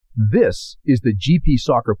This is the GP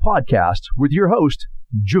Soccer Podcast with your host,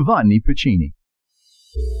 Giovanni Piccini.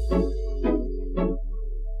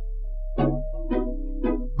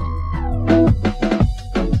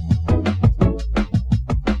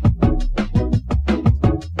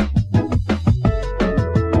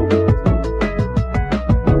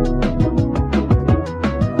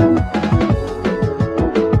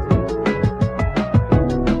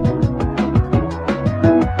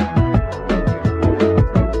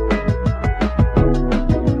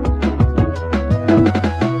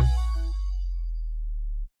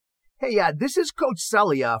 This is Coach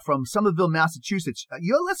Sully from Somerville, Massachusetts.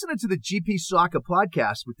 You're listening to the GP Soccer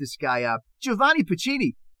Podcast with this guy, Giovanni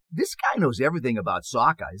Piccini. This guy knows everything about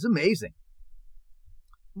soccer. He's amazing.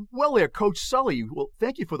 Well there, Coach Sully. Well,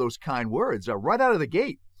 thank you for those kind words. Right out of the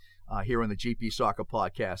gate here on the GP Soccer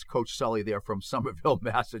Podcast, Coach Sully there from Somerville,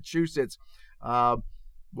 Massachusetts. Well,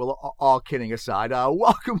 all kidding aside,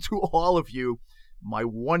 welcome to all of you, my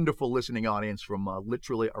wonderful listening audience from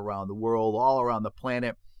literally around the world, all around the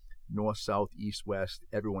planet. North, south, east, west,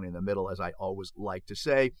 everyone in the middle, as I always like to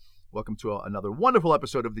say. Welcome to another wonderful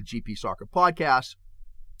episode of the GP Soccer Podcast.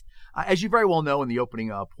 As you very well know, in the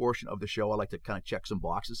opening portion of the show, I like to kind of check some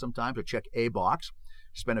boxes sometimes, or check a box,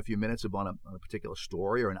 spend a few minutes on a particular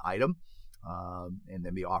story or an item, and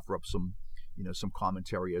then we offer up some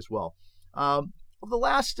commentary as well. Over the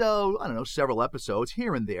last, several episodes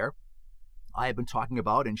here and there, I have been talking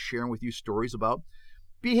about and sharing with you stories about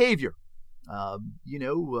behavior.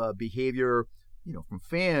 Behavior, from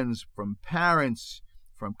fans, from parents,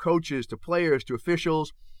 from coaches to players to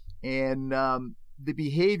officials, and the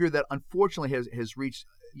behavior that unfortunately has reached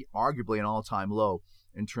arguably an all-time low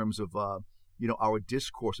in terms of, our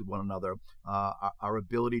discourse with one another, our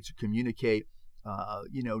ability to communicate,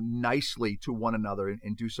 nicely to one another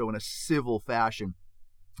and do so in a civil fashion.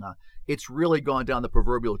 It's really gone down the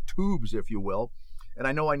proverbial tubes, if you will. And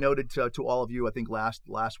I know I noted to all of you, I think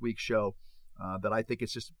last week's show, that I think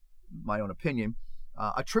it's just my own opinion,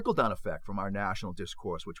 a trickle-down effect from our national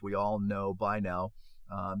discourse, which we all know by now,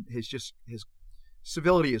 his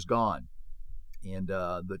civility is gone, and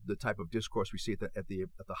the type of discourse we see at the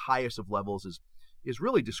highest of levels is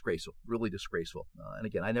really disgraceful, and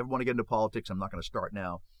again, I never want to get into politics. I'm not going to start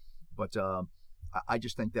now, but I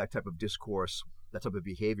just think that type of discourse, that type of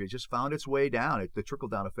behavior, just found its way down, the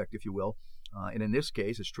trickle-down effect, if you will, and in this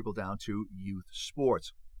case, it's trickled down to youth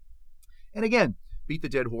sports. And again, beat the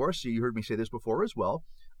dead horse. You heard me say this before as well.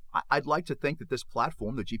 I'd like to think that this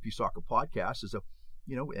platform, the GP Soccer Podcast, is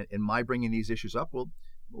in my bringing these issues up,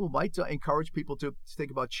 might encourage people to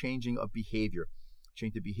think about changing of behavior,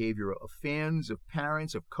 change the behavior of fans, of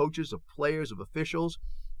parents, of coaches, of players, of officials,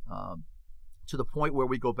 to the point where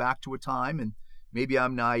we go back to a time, and maybe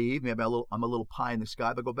I'm naive, maybe I'm a little pie in the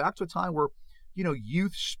sky, but go back to a time where,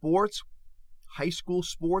 youth sports, high school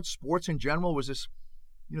sports in general was this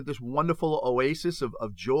wonderful oasis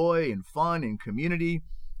of joy and fun and community,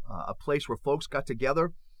 a place where folks got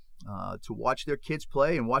together to watch their kids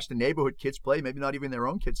play and watch the neighborhood kids play, maybe not even their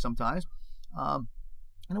own kids sometimes. And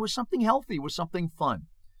it was something healthy, it was something fun.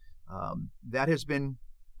 That's been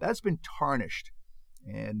tarnished,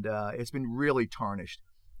 and it's been really tarnished,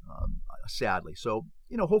 sadly. So,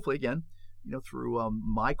 hopefully, again, through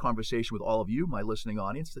my conversation with all of you, my listening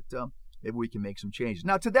audience, that maybe we can make some changes.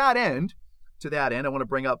 Now, to that end, I want to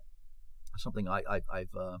bring up something I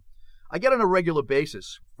get on a regular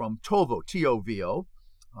basis from TOVO, T-O-V-O,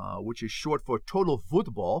 which is short for Total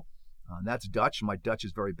Football. And that's Dutch. My Dutch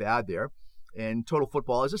is very bad there. And Total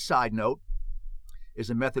Football, as a side note,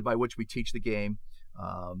 is a method by which we teach the game,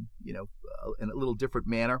 in a little different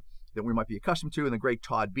manner than we might be accustomed to. And the great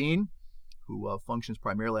Todd Bean, who functions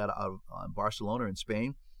primarily out of Barcelona in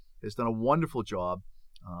Spain, has done a wonderful job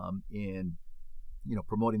in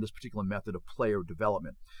promoting this particular method of player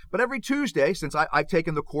development. But every Tuesday, since I've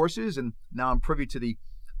taken the courses and now I'm privy to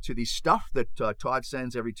the stuff that Todd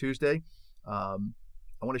sends every Tuesday, I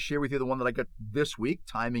want to share with you the one that I got this week.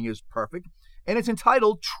 Timing is perfect. And it's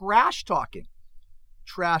entitled Trash Talking.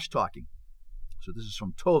 Trash Talking. So this is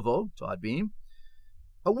from Tovo, Todd Beam.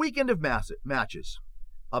 A weekend of matches.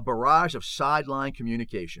 A barrage of sideline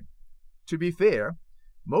communication. To be fair,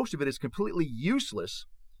 most of it is completely useless,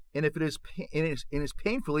 and if it is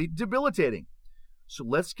painfully debilitating. So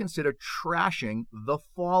let's consider trashing the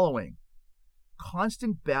following.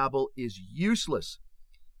 Constant babble is useless,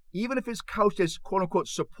 even if it's couched as quote-unquote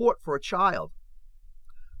support for a child.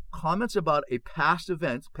 Comments about past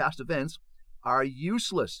events are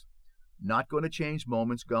useless, not going to change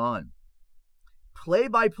moments gone.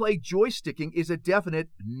 Play-by-play joysticking is a definite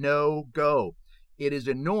no-go. It is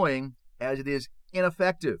annoying as it is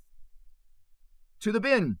ineffective. To the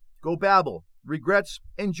bin, Go babble. Regrets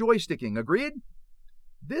and joy sticking. Agreed?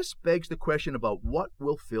 This begs the question about what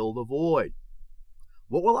will fill the void.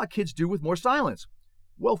 What will our kids do with more silence?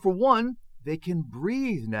 Well, for one, they can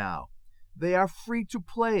breathe now. They are free to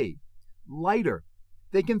play, lighter.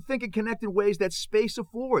 They can think and connect in ways that space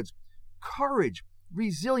affords. Courage,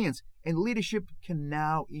 resilience, and leadership can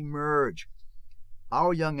now emerge.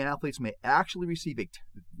 Our young athletes may actually receive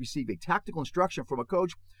a tactical instruction from a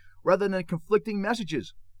coach rather than conflicting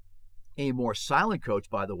messages. A more silent coach,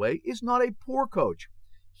 by the way, is not a poor coach.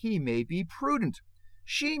 He may be prudent.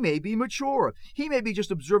 She may be mature. He may be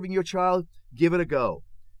just observing your child give it a go.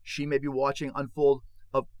 She may be watching unfold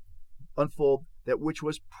that which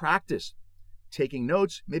was practice. Taking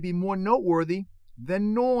notes may be more noteworthy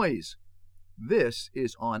than noise. This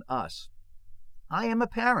is on us. I am a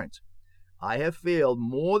parent. I have failed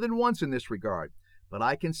more than once in this regard, but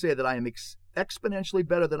I can say that I am exponentially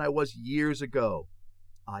better than I was years ago.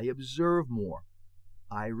 I observe more.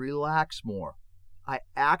 I relax more. I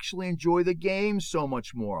actually enjoy the game so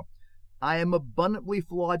much more. I am abundantly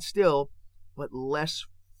flawed still, but less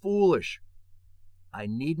foolish. I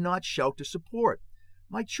need not shout to support.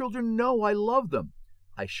 My children know I love them.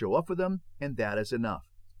 I show up for them, and that is enough.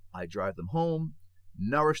 I drive them home,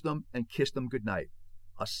 nourish them, and kiss them goodnight.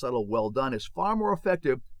 A subtle well done is far more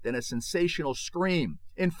effective than a sensational scream.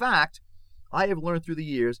 In fact, I have learned through the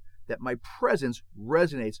years that my presence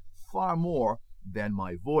resonates far more than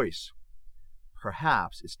my voice.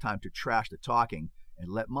 Perhaps it's time to trash the talking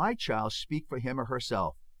and let my child speak for him or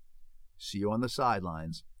herself. See you on the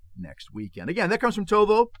sidelines next weekend. Again, that comes from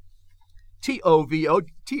Tovo, T-O-V-O.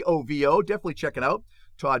 Definitely check it out.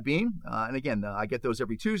 Todd Bean. And again, I get those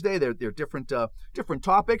every Tuesday. They're different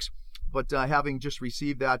topics, but having just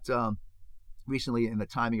received that recently in the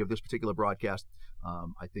timing of this particular broadcast,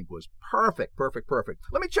 I think was perfect.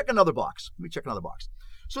 Let me check another box.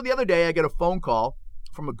 So the other day, I get a phone call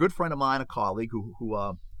from a good friend of mine, a colleague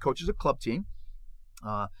who coaches a club team.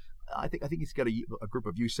 I think he's got a group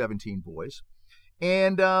of U17 boys,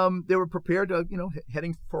 and they were prepared to,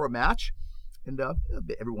 heading for a match, and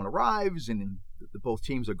everyone arrives, and both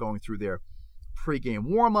teams are going through their pregame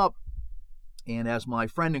warm-up. And as my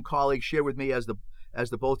friend and colleague shared with me, as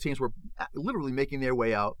the both teams were literally making their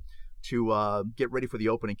way out to get ready for the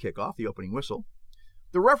opening kickoff, the opening whistle,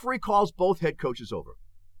 the referee calls both head coaches over.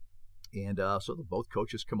 And so both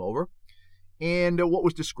coaches come over. And what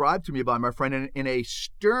was described to me by my friend in a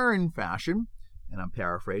stern fashion, and I'm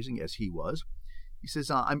paraphrasing as he was, he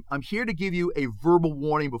says, I'm here to give you a verbal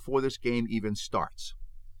warning before this game even starts.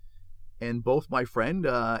 And both my friend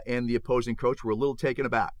and the opposing coach were a little taken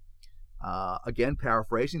aback. Again,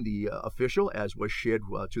 paraphrasing, the official, as was shared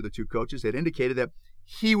to the two coaches, had indicated that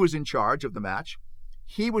he was in charge of the match.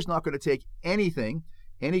 He was not going to take anything,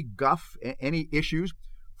 any guff, any issues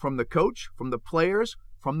from the coach, from the players,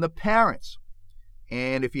 from the parents.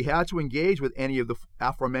 And if he had to engage with any of the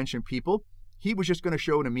aforementioned people, he was just going to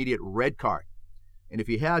show an immediate red card. And if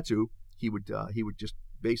he had to, he would just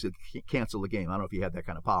basically cancel the game. I don't know if he had that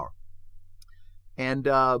kind of power. And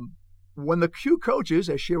when the two coaches,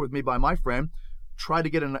 as shared with me by my friend, tried to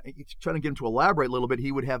get him to elaborate a little bit,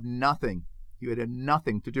 he would have nothing. He would have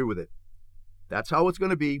nothing to do with it. That's how it's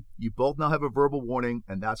going to be. You both now have a verbal warning,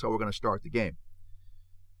 and that's how we're going to start the game.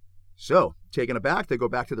 So, taken aback, they go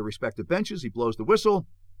back to their respective benches. He blows the whistle.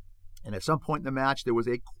 And at some point in the match, there was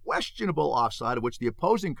a questionable offside of which the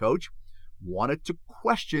opposing coach wanted to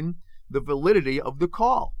question the validity of the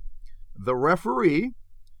call. The referee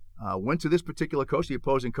went to this particular coach, the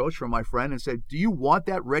opposing coach from my friend, and said, "Do you want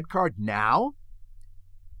that red card now?"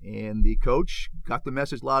 And the coach got the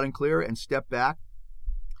message loud and clear and stepped back.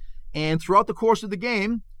 And throughout the course of the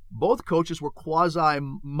game, both coaches were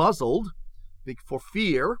quasi-muzzled for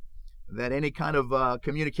fear that any kind of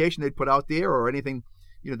communication they'd put out there or anything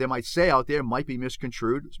they might say out there might be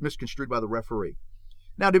misconstrued by the referee.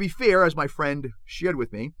 Now, to be fair, as my friend shared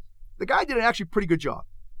with me, the guy did an actually pretty good job.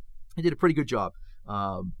 He did a pretty good job,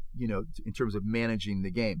 in terms of managing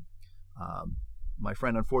the game. My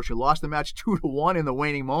friend unfortunately lost the match 2-1 in the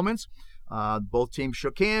waning moments. Both teams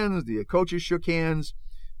shook hands, the coaches shook hands,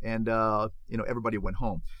 and everybody went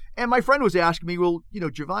home. And my friend was asking me, well,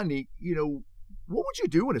 Giovanni, what would you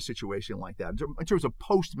do in a situation like that in terms of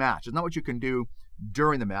post-match? It's not what you can do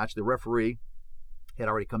during the match. The referee had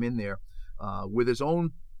already come in there with his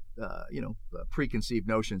own, preconceived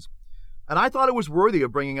notions. And I thought it was worthy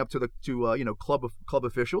of bringing up to club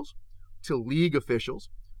officials, to league officials,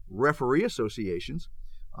 referee associations,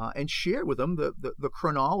 and share with them the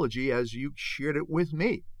chronology as you shared it with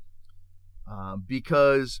me.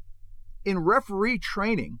 Because in referee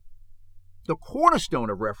training, the cornerstone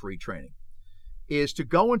of referee training is to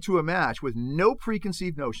go into a match with no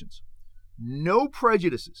preconceived notions, no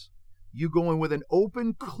prejudices. You go in with an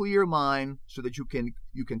open, clear mind so that you can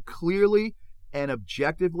clearly and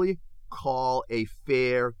objectively call a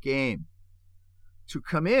fair game. To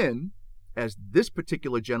come in, as this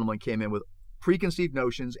particular gentleman came in with preconceived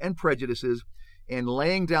notions and prejudices and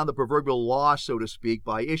laying down the proverbial law, so to speak,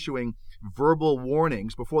 by issuing verbal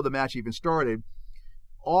warnings before the match even started,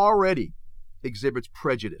 already exhibits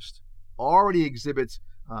prejudice, already exhibits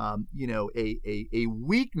a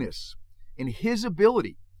weakness in his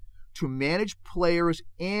ability to manage players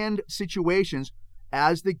and situations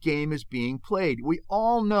as the game is being played. We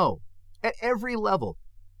all know at every level,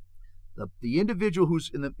 the individual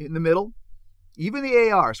who's in the middle, even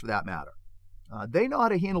the ARs for that matter, they know how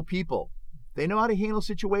to handle people. They know how to handle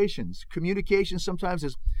situations. Communication sometimes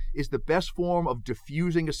is the best form of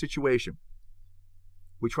diffusing a situation.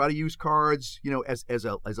 We try to use cards, as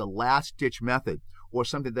a last-ditch method, or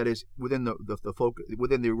something that is within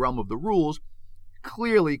within the realm of the rules,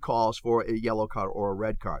 clearly calls for a yellow card or a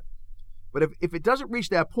red card. But if it doesn't reach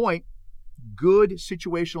that point, good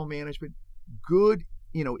situational management, good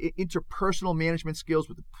interpersonal management skills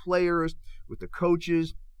with the players, with the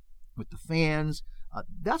coaches, with the fans,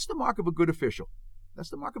 that's the mark of a good official. That's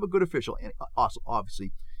the mark of a good official, and also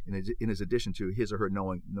obviously in his addition to his or her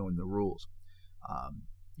knowing the rules.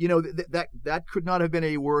 That could not have been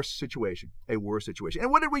a worse situation. And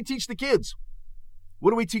what did we teach the kids?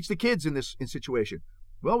 What do we teach the kids in this situation?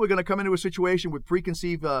 Well, we're going to come into a situation with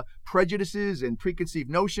preconceived prejudices and preconceived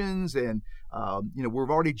notions, and we've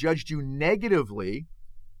already judged you negatively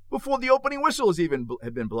before the opening whistle has even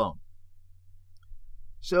have been blown.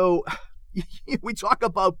 So we talk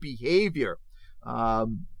about behavior.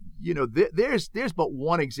 There's but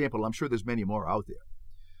one example. I'm sure there's many more out there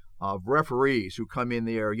of referees who come in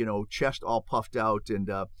there, chest all puffed out and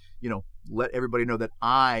let everybody know that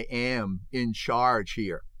I am in charge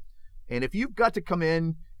here. And if you've got to come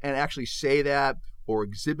in and actually say that or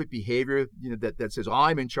exhibit behavior, that says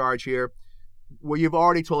I'm in charge here, well, you've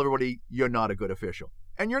already told everybody you're not a good official.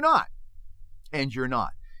 And you're not. And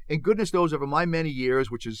goodness knows, over my many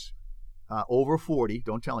years, which is over 40,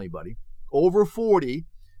 don't tell anybody, over 40,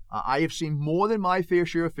 I have seen more than my fair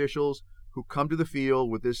share of officials who come to the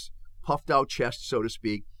field with this puffed out chest, so to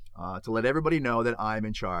speak, to let everybody know that I'm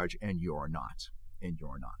in charge and you're not.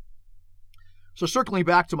 So circling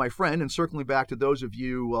back to my friend, and circling back to those of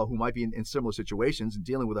you who might be in similar situations and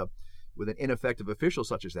dealing with an ineffective official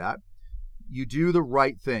such as that, you do the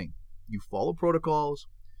right thing. You follow protocols.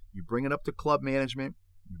 You bring it up to club management.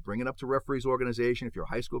 You bring it up to referees organization. If you're a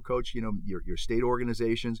high school coach, your state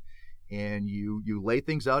organizations, and you lay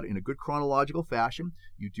things out in a good chronological fashion.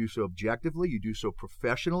 You do so objectively. You do so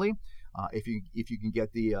professionally. If you can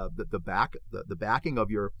get the backing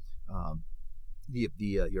of your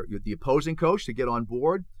the opposing coach to get on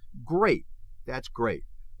board, great. That's great.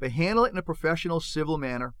 But handle it in a professional, civil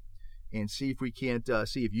manner, and see if you can't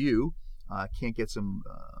get some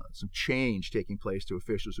change taking place to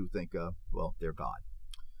officials who think, they're God.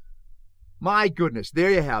 My goodness, there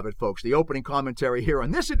you have it, folks. The opening commentary here on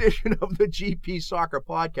this edition of the GP Soccer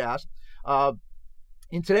Podcast.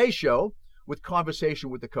 In today's show, with Conversation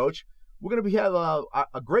with the Coach, we're going to have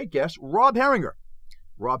a great guest, Rob Herringer.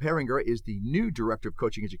 Rob Herringer is the new Director of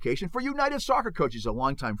Coaching Education for United Soccer Coaches, a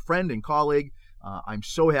longtime friend and colleague. I'm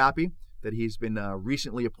so happy that he's been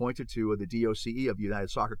recently appointed to the DOCE of United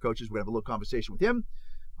Soccer Coaches. We're going to have a little conversation with him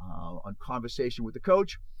on Conversation with the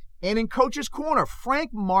Coach. And in Coach's Corner,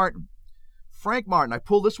 Frank Martin, I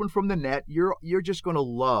pulled this one from the net. You're just going to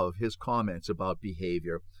love his comments about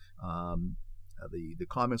behavior. The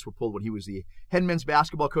comments were pulled when he was the head men's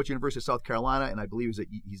basketball coach at the University of South Carolina, and I believe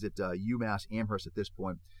he's at UMass Amherst at this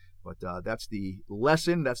point. But that's the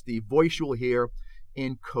lesson. That's the voice you'll hear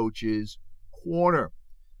in Coach's Corner.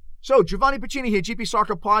 So, Giovanni Piccini here, GP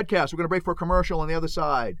Soccer Podcast. We're going to break for a commercial on the other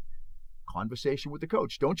side. Conversation with the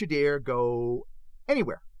Coach. Don't you dare go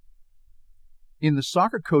anywhere. In the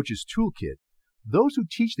Soccer Coach's Toolkit, those who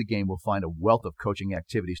teach the game will find a wealth of coaching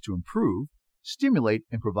activities to improve, stimulate,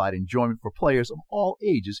 and provide enjoyment for players of all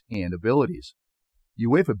ages and abilities.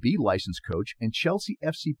 UEFA B licensed coach and Chelsea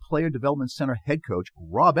FC Player Development Center head coach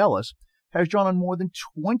Rob Ellis has drawn on more than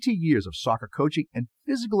 20 years of soccer coaching and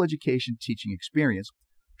physical education teaching experience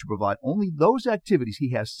to provide only those activities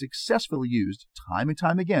he has successfully used time and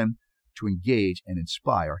time again to engage and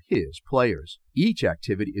inspire his players. Each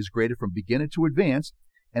activity is graded from beginner to advanced,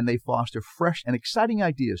 and they foster fresh and exciting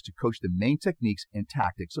ideas to coach the main techniques and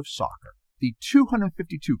tactics of soccer. The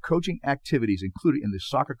 252 coaching activities included in the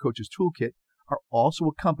Soccer Coach's Toolkit are also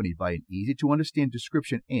accompanied by an easy-to-understand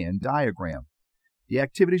description and diagram. The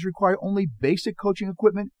activities require only basic coaching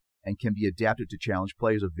equipment and can be adapted to challenge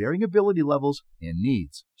players of varying ability levels and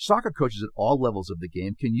needs. Soccer coaches at all levels of the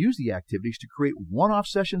game can use the activities to create one-off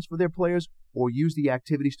sessions for their players or use the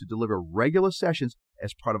activities to deliver regular sessions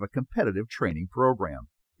as part of a competitive training program.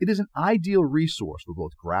 It is an ideal resource for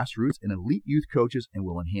both grassroots and elite youth coaches and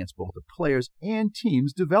will enhance both the players' and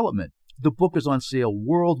teams' development. The book is on sale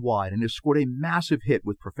worldwide and has scored a massive hit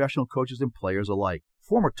with professional coaches and players alike.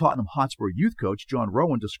 Former Tottenham Hotspur youth coach John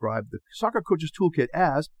Rowan described the Soccer Coaches Toolkit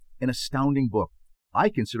as an astounding book. I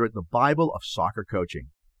consider it the Bible of soccer coaching.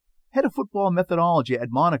 Head of football methodology at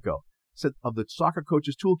Monaco said of the Soccer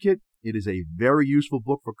Coaches Toolkit, it is a very useful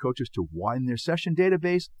book for coaches to widen their session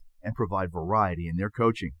database and provide variety in their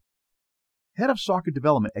coaching. Head of soccer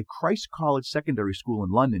development at Christ College Secondary School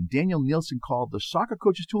in London, Daniel Nielsen called the Soccer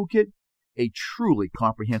Coaches Toolkit a truly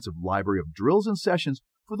comprehensive library of drills and sessions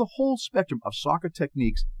for the whole spectrum of soccer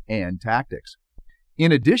techniques and tactics.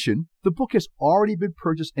 In addition, the book has already been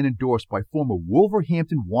purchased and endorsed by former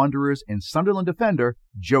Wolverhampton Wanderers and Sunderland defender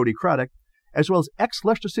Jody Craddock, as well as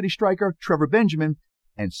ex-Leicester City striker Trevor Benjamin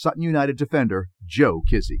and Sutton United defender Joe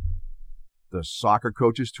Kissy. The Soccer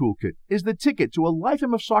Coaches Toolkit is the ticket to a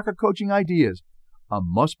lifetime of soccer coaching ideas, a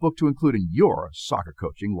must book to include in your soccer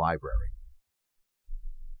coaching library.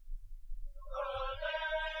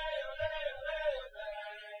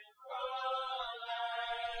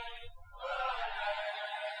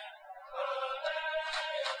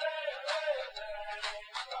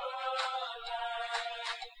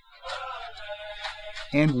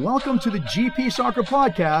 And welcome to the GP Soccer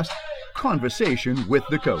Podcast, Conversation with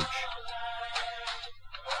the Coach.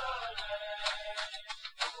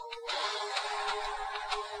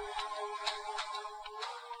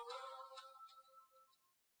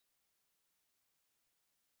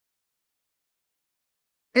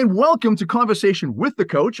 And welcome to Conversation with the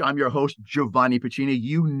Coach. I'm your host, Giovanni Piccini.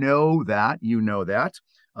 You know that.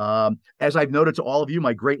 As I've noted to all of you,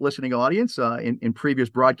 my great listening audience in previous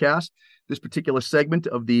broadcasts, this particular segment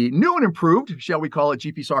of the new and improved, shall we call it,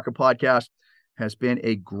 GP Soccer Podcast has been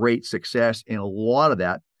a great success. And a lot of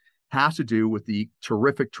that has to do with the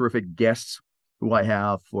terrific guests who I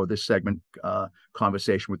have for this segment,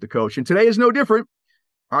 Conversation with the Coach. And today is no different.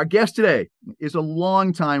 Our guest today is a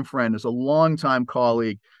longtime friend, is a longtime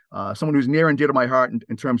colleague, someone who's near and dear to my heart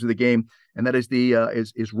in terms of the game, and that is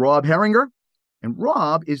is Rob Herringer. And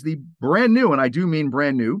Rob is the brand new, and I do mean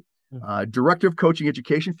brand new, Director of Coaching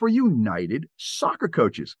Education for United Soccer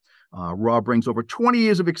Coaches. Rob brings over 20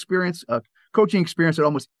 years of experience, coaching experience at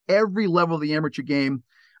almost every level of the amateur game,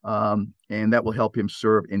 and that will help him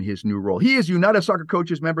serve in his new role. He is United Soccer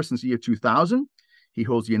Coaches member since the year 2000. He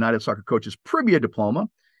holds the United Soccer Coaches Premier Diploma,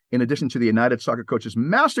 in addition to the United Soccer Coaches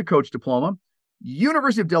Master Coach Diploma,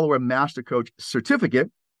 University of Delaware Master Coach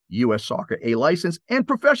Certificate, U.S. Soccer A license, and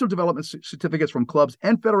professional development certificates from clubs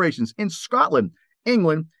and federations in Scotland,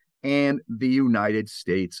 England, and the United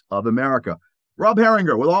States of America. Rob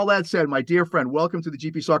Herringer, with all that said, my dear friend, welcome to the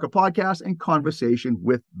GP Soccer Podcast and Conversation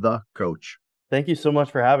with the Coach. Thank you so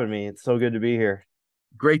much for having me. It's so good to be here.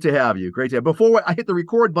 Great to have you. Before I hit the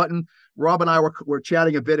record button, Rob and I were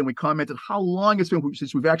chatting a bit, and we commented how long it's been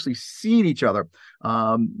since we've actually seen each other.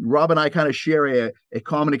 Rob and I kind of share a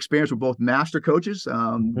common experience with both master coaches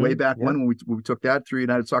way back when we took that through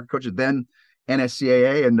United Soccer Coaches, then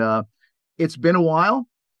NSCAA, and it's been a while,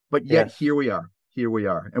 but yet Here we are,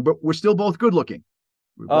 but we're still both good looking.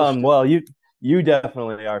 Well, you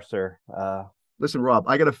definitely are, sir. Listen, Rob,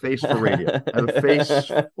 I got a face for radio.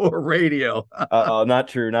 Oh, not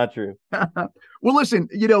true. Well, listen,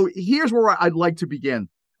 here's where I'd like to begin.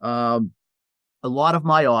 A lot of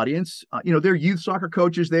my audience, they're youth soccer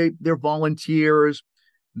coaches. They're volunteers.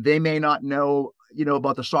 They may not know,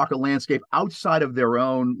 about the soccer landscape outside of their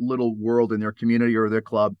own little world in their community or their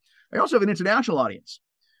club. I also have an international audience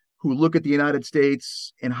who look at the United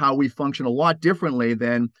States and how we function a lot differently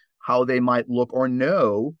than how they might look or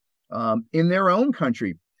know in their own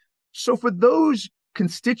country. So for those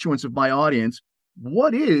constituents of my audience,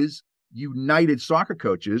 what is United Soccer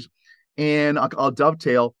Coaches? And I'll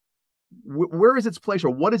dovetail, where is its place, or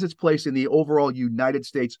what is its place in the overall United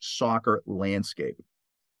States soccer landscape?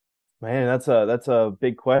 Man, that's a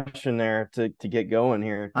big question there to get going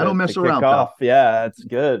here. I don't mess around. Yeah, that's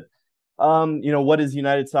good. What is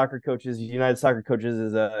United Soccer Coaches? United Soccer Coaches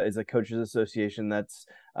is a coaches association that's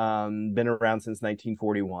been around since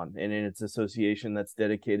 1941, and it's an association that's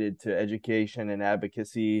dedicated to education and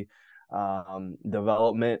advocacy,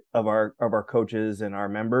 development of our coaches and our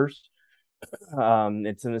members.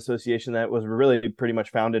 It's an association that was really pretty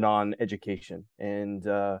much founded on education, and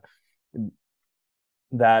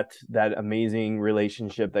that amazing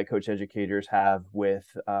relationship that coach educators have with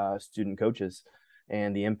student coaches,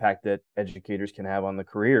 and the impact that educators can have on the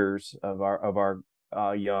careers of our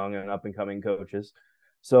young and up and coming coaches.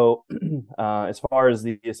 So as far as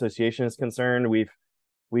the association is concerned, we've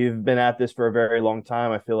been at this for a very long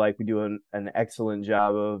time. I feel like we do an excellent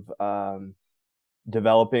job of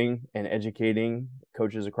developing and educating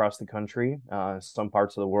coaches across the country, some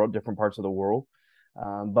parts of the world, different parts of the world.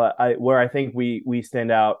 But where I think we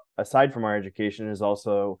stand out aside from our education is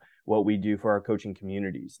also what we do for our coaching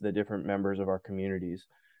communities, the different members of our communities,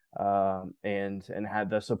 and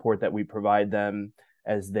have the support that we provide them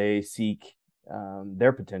as they seek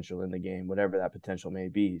their potential in the game, whatever that potential may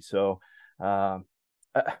be. So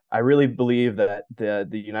I really believe that the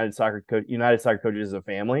United Soccer Coaches is a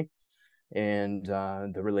family, and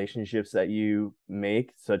the relationships that you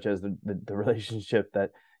make, such as the relationship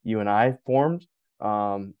that you and I formed,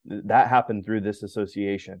 that happened through this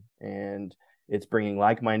association, and it's bringing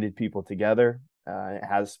like-minded people together. It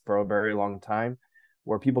has for a very long time,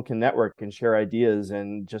 where people can network and share ideas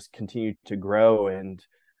and just continue to grow and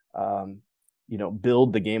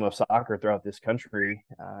build the game of soccer throughout this country.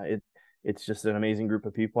 It's just an amazing group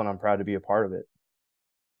of people, and I'm proud to be a part of it.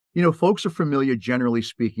 Folks are familiar, generally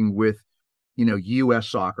speaking, with U.S.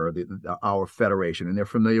 Soccer, our federation, and they're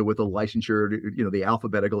familiar with the licensure, the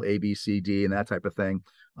alphabetical A, B, C, D, and that type of thing.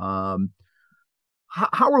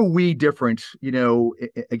 How are we different?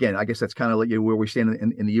 Again, I guess that's kind of like where we stand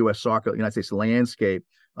in the U.S. Soccer, United States landscape.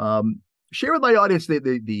 Share with my audience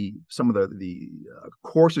some of the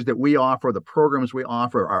courses that we offer, the programs we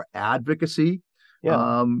offer, our advocacy.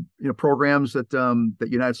 Yeah. Programs that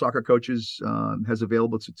United Soccer Coaches has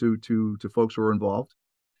available to folks who are involved.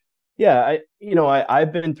 Yeah,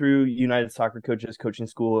 I've been through United Soccer Coaches coaching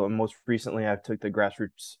school, and most recently I took the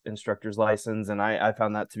grassroots instructor's license, and I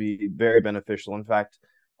found that to be very beneficial. In fact,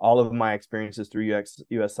 all of my experiences through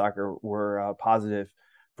US Soccer were positive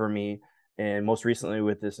for me. And most recently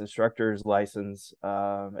with this instructor's license,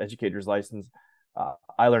 educator's license,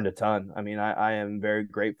 I learned a ton. I mean, I am very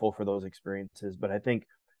grateful for those experiences. But I think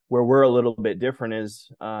where we're a little bit different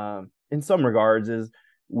is, in some regards, is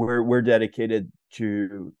we're dedicated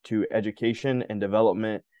to education and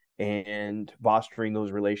development and fostering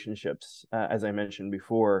those relationships, as I mentioned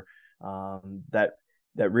before, that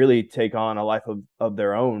really take on a life of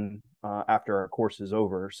their own after our course is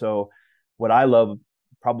over. So what I love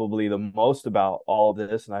probably the most about all of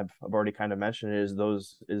this, and I've already kind of mentioned it, is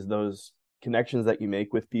those connections that you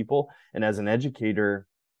make with people. And as an educator,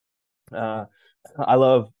 I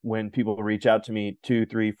love when people reach out to me 2,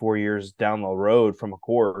 3, 4 years down the road from a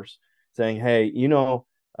course saying, hey,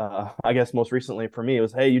 I guess most recently for me, it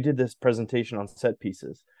was, hey, you did this presentation on set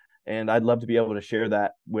pieces, and I'd love to be able to share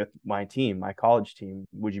that with my team, my college team.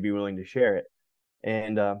 Would you be willing to share it?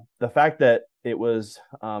 And the fact that it was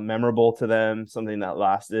memorable to them, something that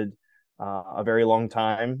lasted a very long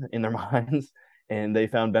time in their minds, and they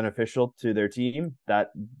found beneficial to their team, that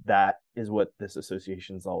is what this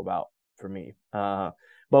association is all about for me.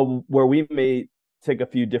 But where we may tick a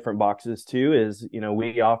few different boxes too is,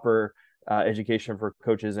 we offer education for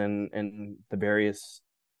coaches in the various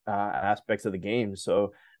aspects of the game.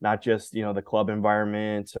 So not just, the club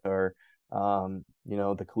environment or,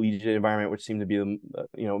 the collegiate environment, which seem to be,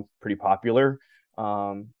 pretty popular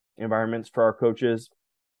environments for our coaches.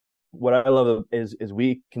 What I love is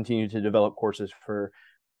we continue to develop courses for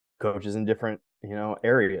coaches in different,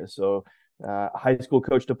 areas. So high school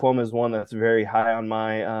coach diploma is one that's very high on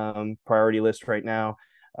my priority list right now.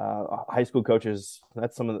 High school coaches,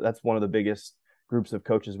 that's one of the biggest groups of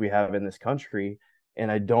coaches we have in this country. And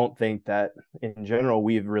I don't think that in general,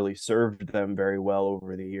 we've really served them very well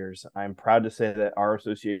over the years. I'm proud to say that our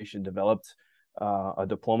association developed a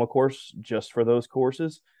diploma course just for those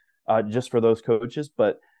courses, just for those coaches.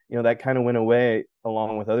 But, that kind of went away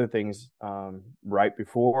along with other things right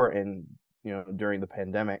before and, during the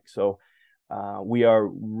pandemic. So we are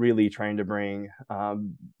really trying to bring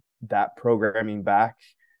that programming back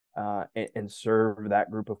and serve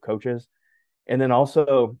that group of coaches. And then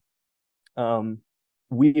also,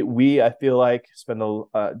 we I feel like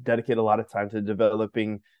dedicate a lot of time to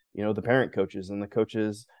developing, the parent coaches and the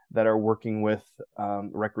coaches that are working with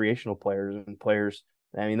recreational players and players.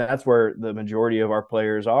 I mean, that's where the majority of our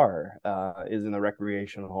players is in the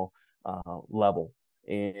recreational level.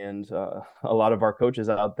 And a lot of our coaches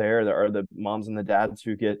out there are the moms and the dads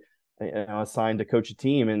who get assigned to coach a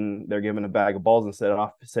team, and they're given a bag of balls and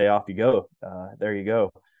say off you go. There you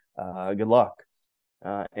go. Good luck.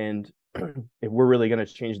 And if we're really going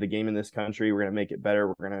to change the game in this country, we're going to make it better,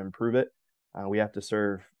 we're going to improve it, we have to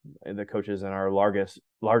serve the coaches in our largest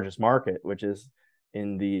market, which is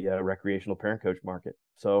in the recreational parent coach market.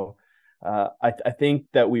 So I think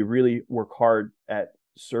that we really work hard at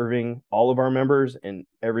serving all of our members in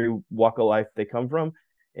every walk of life they come from.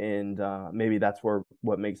 And maybe that's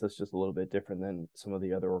what makes us just a little bit different than some of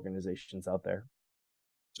the other organizations out there.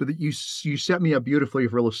 So that you set me up beautifully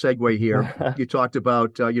for a little segue here. You talked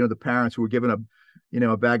about the parents who were given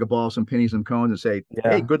a bag of balls, some pennies, and cones, and say,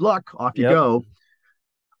 "Hey, good luck, off you go."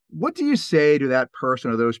 What do you say to that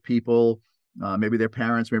person or those people? Maybe they're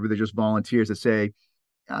parents, maybe they're just volunteers that say,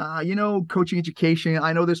 coaching education,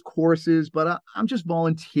 I know there's courses, but I'm just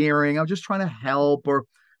volunteering. I'm just trying to help. Or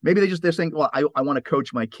maybe they're saying, well, I want to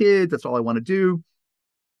coach my kids. That's all I want to do.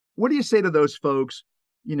 What do you say to those folks,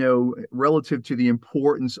 relative to the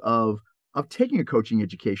importance of taking a coaching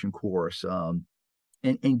education course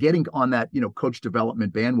and getting on that, coach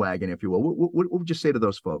development bandwagon, if you will? What would you say to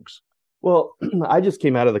those folks? Well, I just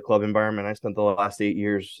came out of the club environment. I spent the last 8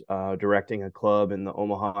 years directing a club in the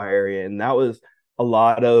Omaha area, and that was a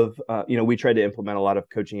lot of, we tried to implement a lot of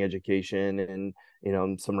coaching education and,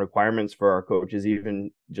 some requirements for our coaches,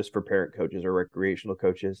 even just for parent coaches or recreational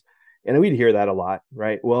coaches. And we'd hear that a lot,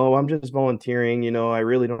 right? Well, I'm just volunteering, I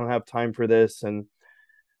really don't have time for this. And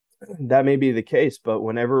that may be the case, but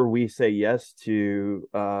whenever we say yes to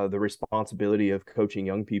the responsibility of coaching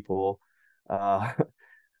young people,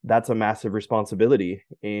 that's a massive responsibility.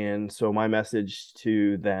 And so my message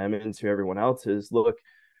to them and to everyone else is, look,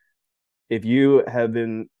 if you have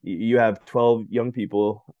 12 young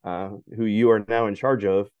people who you are now in charge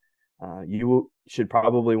of, you should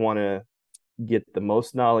probably want to get the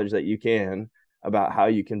most knowledge that you can about how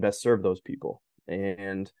you can best serve those people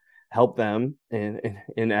and help them. And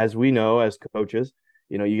as we know, as coaches,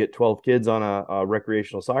 you get 12 kids on a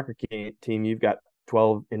recreational soccer team, you've got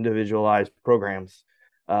 12 individualized programs,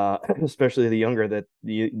 especially the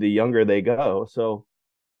younger they go. So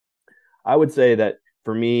I would say that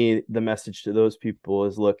for me, the message to those people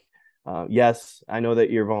is, look, yes, I know that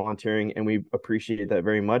you're volunteering, and we appreciate that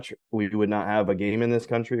very much. We would not have a game in this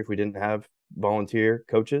country if we didn't have volunteer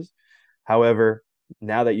coaches. However,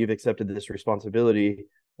 now that you've accepted this responsibility,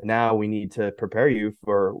 now we need to prepare you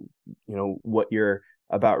for, what you're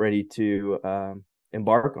about ready to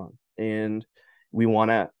embark on. And we want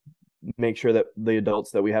to make sure that the adults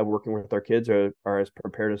that we have working with our kids are as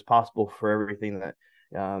prepared as possible for everything that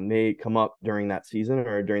may come up during that season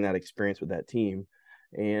or during that experience with that team.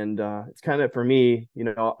 And it's kind of, for me,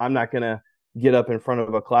 I'm not going to get up in front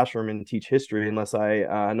of a classroom and teach history unless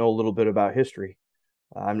I know a little bit about history.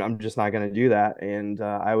 I'm just not going to do that. And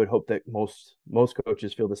I would hope that most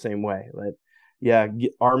coaches feel the same way.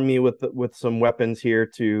 Arm me with some weapons here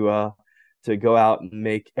to go out and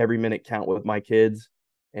make every minute count with my kids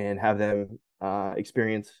and have them have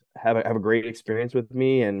a great experience with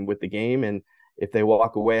me and with the game. And if they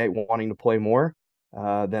walk away wanting to play more,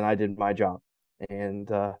 then I did my job. And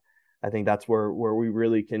I think that's where we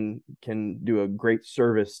really can do a great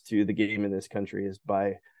service to the game in this country, is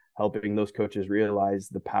by helping those coaches realize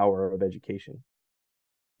the power of education.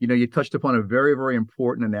 You touched upon a very, very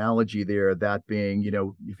important analogy there, that being,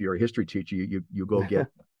 if you're a history teacher, you go get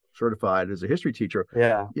certified as a history teacher.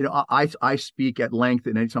 Yeah. I speak at length,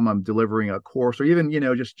 and anytime I'm delivering a course or even,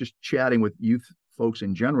 just chatting with youth folks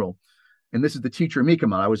in general. And this is the teacher in me.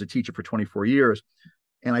 Come on, I was a teacher for 24 years.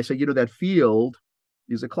 And I say, that field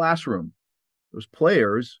is a classroom. Those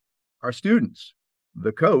players are students.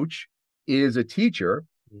 The coach is a teacher.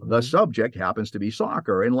 Mm-hmm. The subject happens to be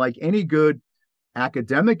soccer. And like any good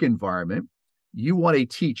academic environment, you want a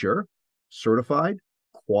teacher certified,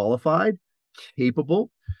 qualified, capable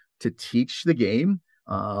to teach the game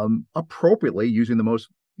appropriately, using the most,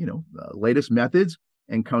 latest methods,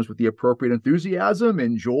 and comes with the appropriate enthusiasm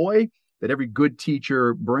and joy that every good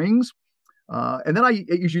teacher brings. And then I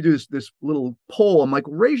usually do this little poll. I'm like,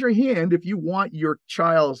 raise your hand if you want your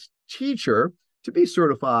child's teacher to be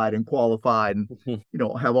certified and qualified and,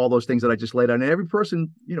 have all those things that I just laid out. And every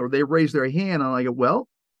person, they raise their hand. And I go, well,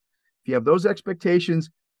 if you have those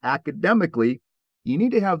expectations academically, you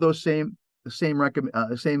need to have those same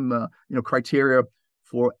criteria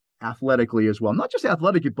for athletically as well. Not just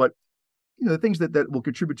athletically, but, the things that will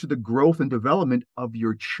contribute to the growth and development of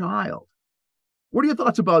your child. What are your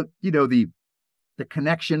thoughts about, the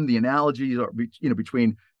connection, the analogies,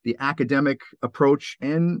 between the academic approach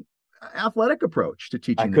and athletic approach to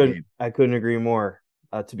teaching the game? I couldn't agree more,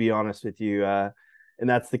 to be honest with you. And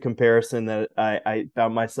that's the comparison that I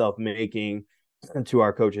found myself making to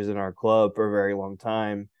our coaches in our club for a very long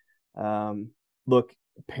time. Look,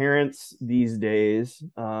 parents these days,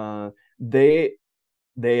 they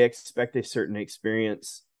expect a certain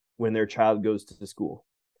experience when their child goes to school.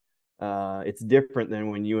 It's different than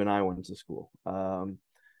when you and I went to school.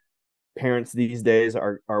 Parents these days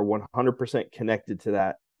are 100% connected to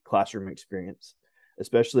that classroom experience,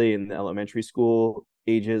 especially in the elementary school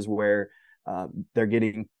ages where they're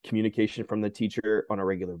getting communication from the teacher on a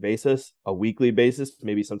regular basis, a weekly basis,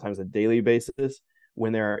 maybe sometimes a daily basis.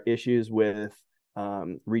 When there are issues with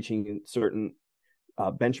reaching certain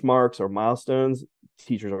benchmarks or milestones,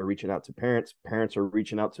 teachers are reaching out to parents. Parents are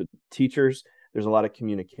reaching out to teachers. There's a lot of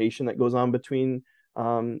communication that goes on between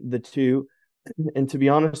the two. And to be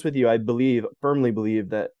honest with you, I firmly believe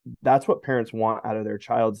that that's what parents want out of their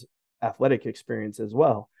child's athletic experience as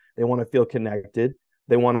well. They want to feel connected.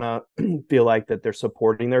 They want to feel like that they're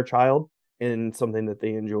supporting their child in something that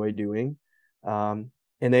they enjoy doing. And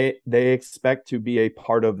they expect to be a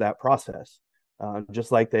part of that process,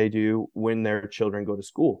 just like they do when their children go to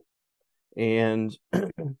school. And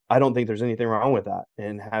I don't think there's anything wrong with that.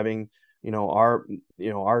 And having,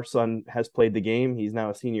 our son has played the game. He's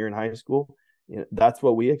now a senior in high school. That's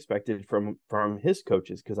what we expected from his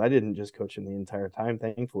coaches, because I didn't just coach him the entire time.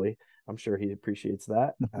 Thankfully, I'm sure he appreciates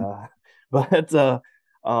that. But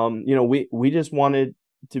we just wanted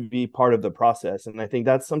to be part of the process, and I think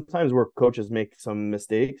that's sometimes where coaches make some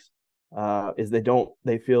mistakes. Is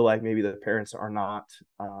they feel like maybe the parents are not,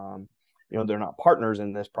 they're not partners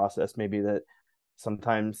in this process. Maybe that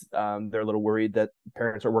sometimes they're a little worried that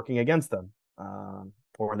parents are working against them,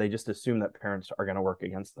 or they just assume that parents are going to work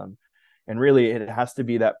against them. And really, it has to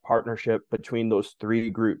be that partnership between those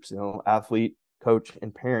three groups, athlete, coach,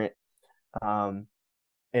 and parent. And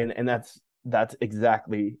that's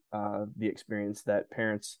exactly the experience that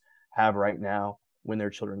parents have right now when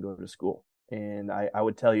their children go to school. And I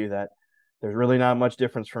would tell you that there's really not much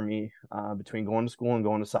difference for me between going to school and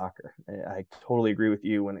going to soccer. I totally agree with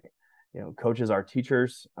you. When coaches are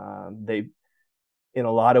teachers, they, in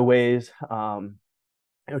a lot of ways,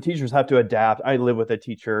 teachers have to adapt. I live with a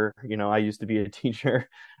teacher. I used to be a teacher.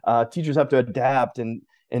 Teachers have to adapt and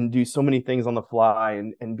do so many things on the fly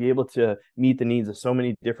and be able to meet the needs of so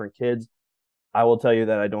many different kids. I will tell you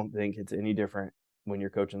that I don't think it's any different when you're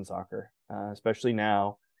coaching soccer, especially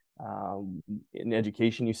now. In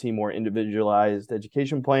education, you see more individualized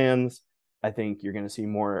education plans. I think you're going to see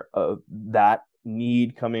more of that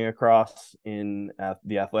need coming across in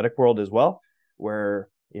the athletic world as well, where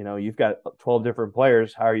you've got 12 different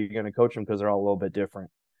players. How are you going to coach them? Because they're all a little bit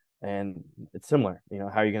different. And it's similar.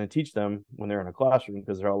 How are you going to teach them when they're in a classroom?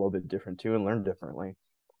 Because they're all a little bit different too and learn differently.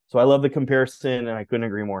 So I love the comparison, and I couldn't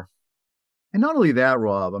agree more. And not only that,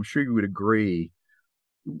 Rob, I'm sure you would agree,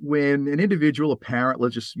 when an individual, a parent,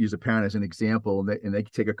 let's just use a parent as an example, and they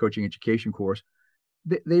take a coaching education course,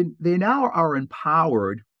 they now are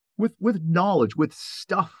empowered with knowledge, with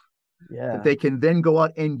stuff that they can then go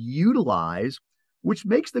out and utilize, which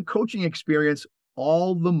makes the coaching experience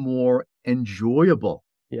all the more enjoyable.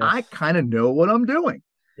 Yes. I kind of know what I'm doing.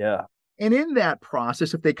 Yeah. And in that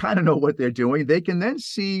process, if they kind of know what they're doing, they can then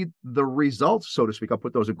see the results, so to speak, I'll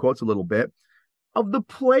put those in quotes a little bit, of the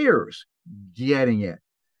players getting it.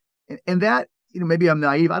 And that, maybe I'm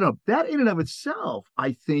naive, I don't know, that in and of itself,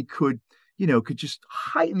 I think could just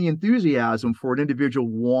heighten the enthusiasm for an individual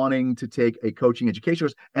wanting to take a coaching education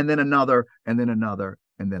course, and then another, and then another,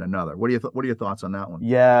 and then another. What are your thoughts on that one?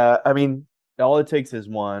 Yeah, I mean, all it takes is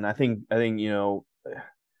one. I think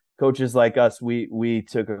coaches like us, we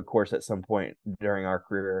took a course at some point during our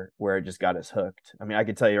career where it just got us hooked. I mean, I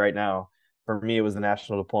could tell you right now, for me, it was the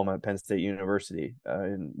National Diploma at Penn State University,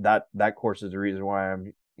 and that course is the reason why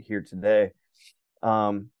I'm here today.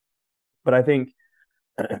 But I think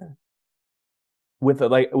with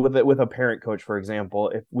a parent coach, for example,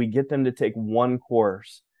 if we get them to take one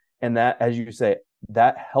course, and that, as you say,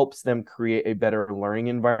 that helps them create a better learning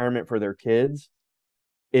environment for their kids,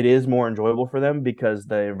 it is more enjoyable for them because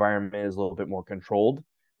the environment is a little bit more controlled.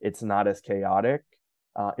 It's not as chaotic.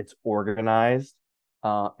 It's organized,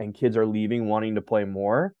 and kids are leaving wanting to play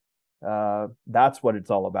more. That's what it's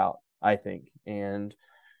all about, I think. And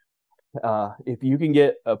if you can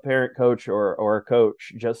get a parent coach or a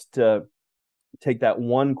coach just to take that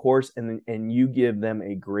one course and you give them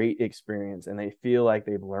a great experience and they feel like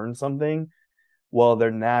they've learned something, well,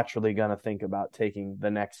 they're naturally going to think about taking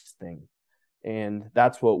the next thing. And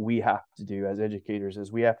that's what we have to do as educators,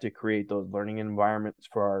 is we have to create those learning environments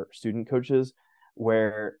for our student coaches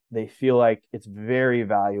where they feel like it's very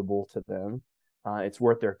valuable to them. It's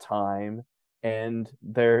worth their time and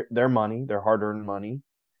their money, their hard-earned money.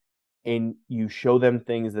 And you show them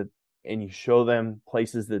and you show them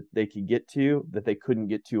places that they could get to that they couldn't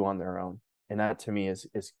get to on their own. And that, to me,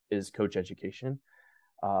 is coach education.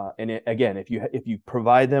 Again, if you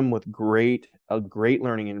provide them with a great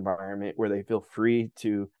learning environment where they feel free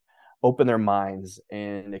to open their minds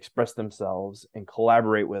and express themselves and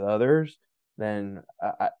collaborate with others, then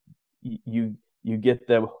you get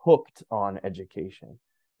them hooked on education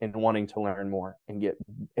and wanting to learn more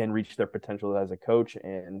and reach their potential as a coach.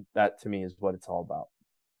 And that to me is what it's all about.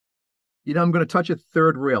 I'm going to touch a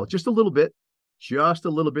third rail just a little bit,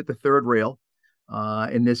 the third rail.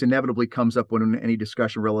 And this inevitably comes up when any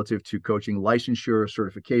discussion relative to coaching licensure,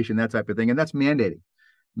 certification, that type of thing. And that's mandating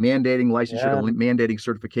licensure, mandating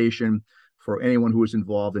certification for anyone who is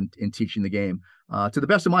involved in teaching the game. To the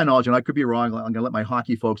best of my knowledge, and I could be wrong, I'm going to let my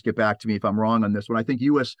hockey folks get back to me if I'm wrong on this one. I think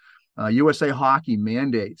USA Hockey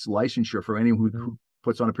mandates licensure for anyone who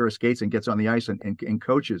puts on a pair of skates and gets on the ice and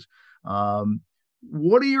coaches.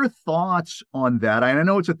 What are your thoughts on that? I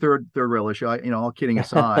know it's a third rail issue, all kidding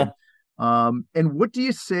aside. And what do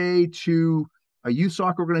you say to a youth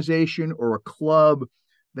soccer organization or a club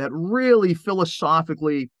that really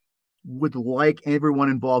philosophically would like everyone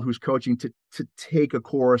involved who's coaching to take a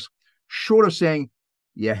course, short of saying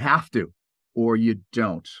you have to or you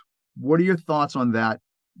don't? What are your thoughts on that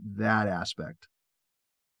aspect?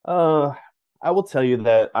 I will tell you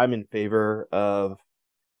that I'm in favor of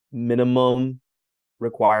minimum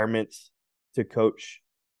requirements to coach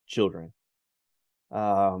children,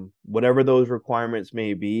 whatever those requirements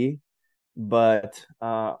may be. But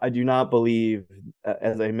I do not believe,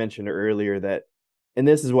 as I mentioned earlier, that, and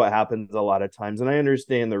this is what happens a lot of times, and I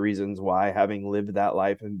understand the reasons why, having lived that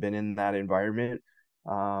life and been in that environment.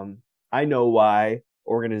 I know why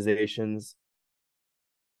organizations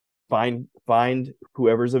find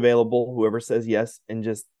whoever's available, whoever says yes, and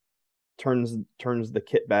just turns the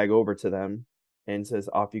kit bag over to them and says,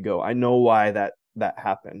 off you go. I know why that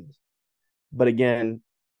happens. But again,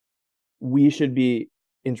 we should be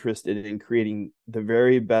interested in creating the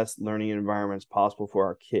very best learning environments possible for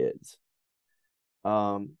our kids.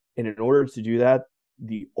 And in order to do that,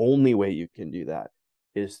 the only way you can do that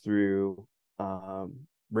is through having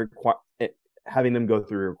them go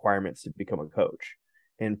through requirements to become a coach.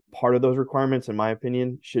 And part of those requirements, in my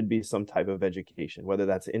opinion, should be some type of education, whether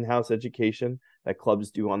that's in-house education that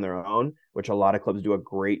clubs do on their own, which a lot of clubs do a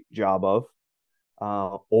great job of,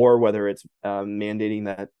 or whether it's mandating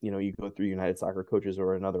that, you go through United Soccer Coaches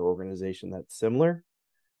or another organization that's similar.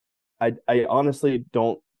 I honestly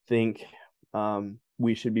don't think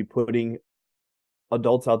we should be putting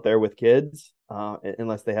adults out there with kids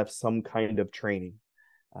unless they have some kind of training.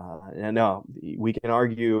 And no, we can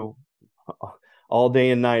argue all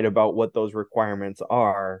day and night about what those requirements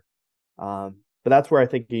are. But that's where I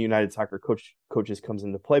think the United Soccer Coaches comes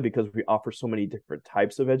into play, because we offer so many different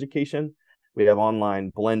types of education. We have online,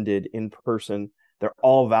 blended, in person. They're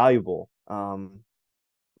all valuable.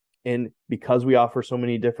 And because we offer so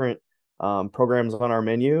many different programs on our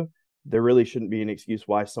menu, there really shouldn't be an excuse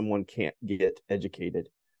why someone can't get educated.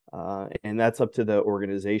 And that's up to the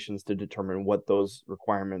organizations to determine what those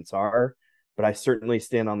requirements are. But I certainly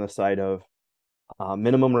stand on the side of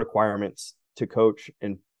minimum requirements to coach,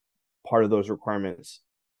 and part of those requirements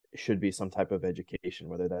should be some type of education,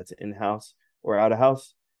 whether that's in-house or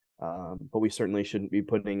out-of-house. But we certainly shouldn't be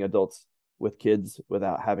putting adults with kids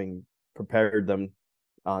without having prepared them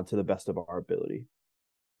to the best of our ability.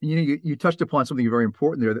 You touched upon something very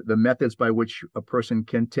important there, the methods by which a person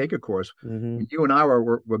can take a course. Mm-hmm. You and I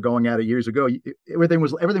were going at it years ago. Everything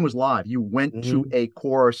was live. You went to a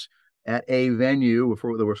course at a venue,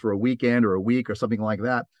 whether it was for a weekend or a week or something like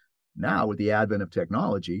that. Now, with the advent of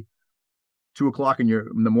technology, 2:00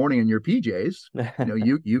 in the morning in your PJs,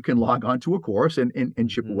 you can log on to a course and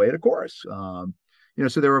chip away at a course. So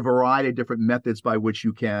there are a variety of different methods by which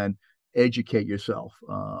you can educate yourself,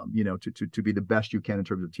 to be the best you can in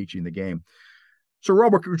terms of teaching the game. So,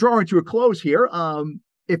 Rob, we're drawing to a close here.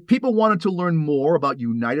 If people wanted to learn more about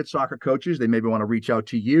United Soccer Coaches, they maybe want to reach out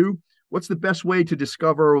to you. What's the best way to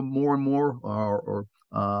discover more and more or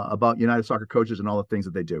about United Soccer Coaches and all the things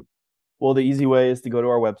that they do? Well, the easy way is to go to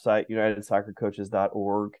our website,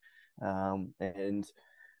 unitedsoccercoaches.org. And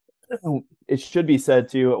it should be said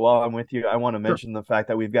too, while I'm with you, I want to mention the fact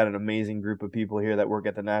that we've got an amazing group of people here that work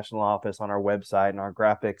at the national office on our website and our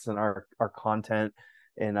graphics and our content.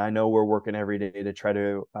 And I know we're working every day to try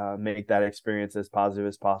to make that experience as positive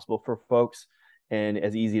as possible for folks and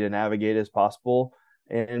as easy to navigate as possible.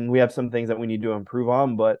 And we have some things that we need to improve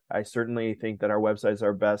on, but I certainly think that our website is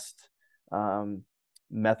our best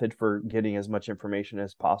method for getting as much information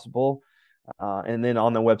as possible. And then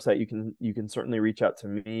on the website, you can certainly reach out to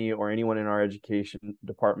me or anyone in our education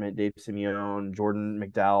department, Dave Simeone, Jordan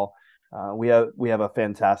McDowell. We have a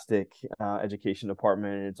fantastic education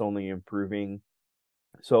department, and it's only improving.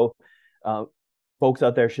 So folks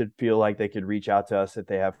out there should feel like they could reach out to us if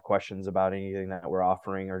they have questions about anything that we're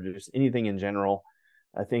offering or just anything in general.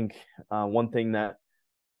 I think one thing that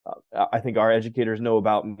I think our educators know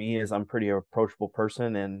about me is I'm a pretty approachable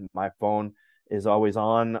person, and my phone is always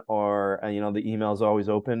on, or the email is always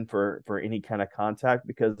open for any kind of contact,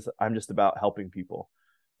 because I'm just about helping people.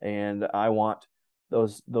 And I want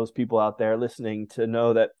those people out there listening to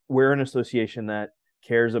know that we're an association that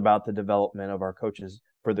cares about the development of our coaches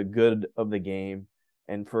for the good of the game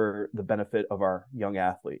and for the benefit of our young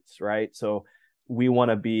athletes, right? So we want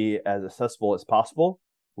to be as accessible as possible.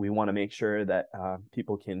 We want to make sure that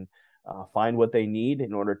people can find what they need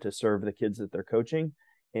in order to serve the kids that they're coaching.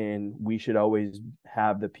 And we should always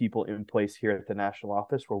have the people in place here at the national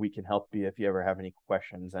office where we can help you if you ever have any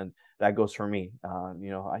questions. And that goes for me.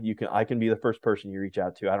 I can be the first person you reach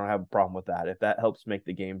out to. I don't have a problem with that. If that helps make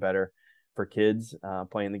the game better for kids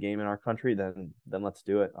playing the game in our country, then let's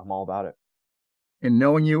do it. I'm all about it. And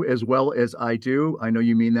knowing you as well as I do, I know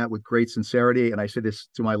you mean that with great sincerity. And I say this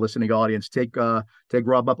to my listening audience: take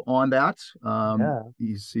Rob up on that.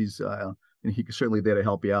 He's certainly there to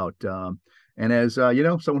help you out. And as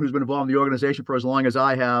someone who's been involved in the organization for as long as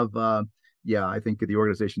I have, I think the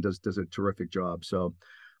organization does a terrific job. So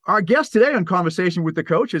our guest today on Conversation with the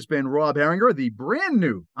Coach has been Rob Herringer, the brand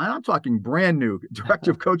new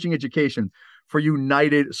Director of Coaching Education for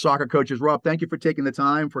United Soccer Coaches. Rob, thank you for taking the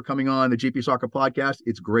time for coming on the GP Soccer Podcast.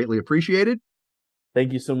 It's greatly appreciated.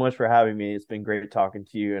 Thank you so much for having me. It's been great talking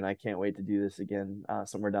to you, and I can't wait to do this again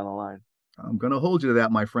somewhere down the line. I'm going to hold you to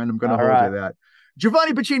that, my friend. I'm going to hold you to that.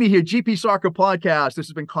 Giovanni Piccini here, GP Soccer Podcast. This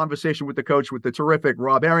has been Conversation with the Coach with the terrific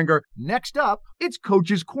Rob Herringer. Next up, it's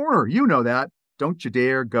Coach's Corner. You know that. Don't you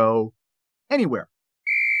dare go anywhere.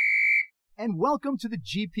 And welcome to the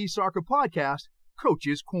GP Soccer Podcast,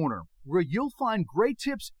 Coach's Corner, where you'll find great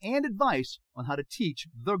tips and advice on how to teach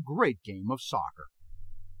the great game of soccer.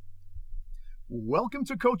 Welcome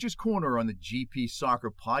to Coach's Corner on the GP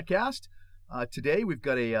Soccer Podcast. Today we've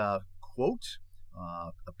got a quote,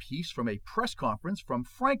 a piece from a press conference from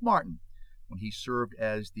Frank Martin when he served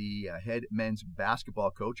as the head men's basketball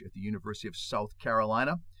coach at the University of South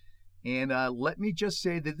Carolina. And let me just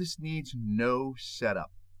say that this needs no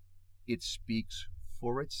setup. It speaks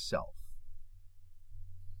for itself.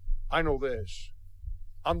 I know this.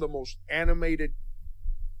 I'm the most animated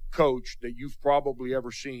coach that you've probably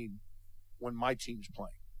ever seen when my team's playing.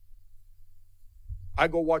 I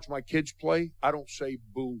go watch my kids play. I don't say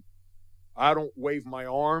boo. I don't wave my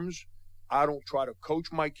arms. I don't try to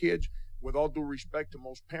coach my kids. With all due respect to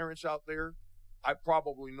most parents out there, I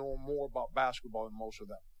probably know more about basketball than most of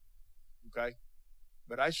them. Okay?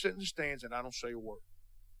 But I sit in the stands and I don't say a word.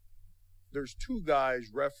 There's two guys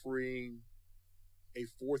refereeing a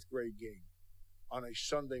fourth grade game on a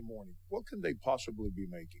Sunday morning. What can they possibly be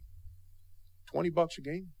making? $20 a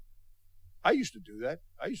game? I used to do that.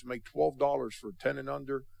 I used to make $12 for 10 and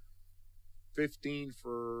under, 15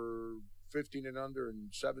 for 15 and under,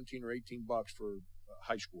 and 17 or $18 for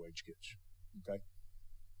high school age kids. Okay?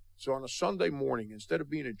 So on a Sunday morning, instead of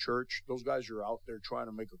being in church, those guys are out there trying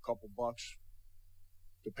to make a couple bucks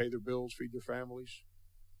to pay their bills, feed their families.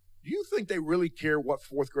 Do you think they really care what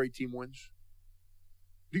fourth grade team wins?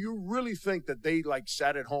 Do you really think that they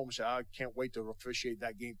sat at home and said, I can't wait to officiate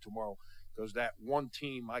that game tomorrow because that one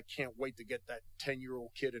team, I can't wait to get that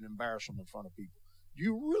 10-year-old kid and embarrass them in front of people? Do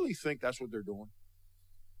you really think that's what they're doing?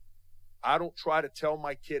 I don't try to tell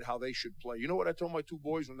my kid how they should play. You know what I tell my two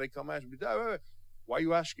boys when they come ask me, Dad, why are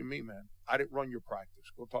you asking me, man? I didn't run your practice.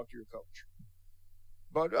 Go talk to your coach.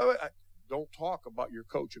 But don't talk about your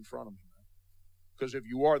coach in front of me, man. Because if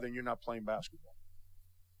you are, then you're not playing basketball.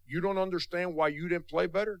 You don't understand why you didn't play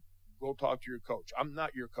better? Go talk to your coach. I'm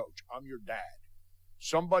not your coach. I'm your dad.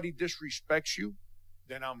 Somebody disrespects you,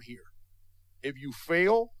 then I'm here. If you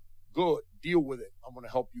fail, good. Deal with it. I'm going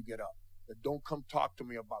to help you get up. But don't come talk to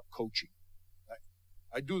me about coaching.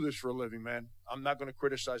 I do this for a living, man. I'm not going to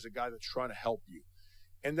criticize a guy that's trying to help you.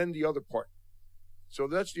 And then the other part. So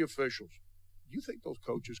that's the officials. Do you think those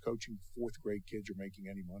coaches coaching fourth grade kids are making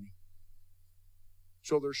any money?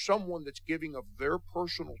 So there's someone that's giving of their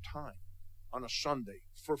personal time on a Sunday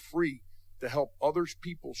for free to help other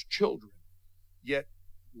people's children. Yet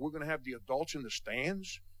we're going to have the adults in the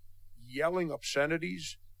stands yelling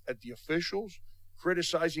obscenities at the officials,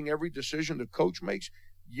 criticizing every decision the coach makes,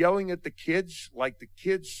 yelling at the kids like the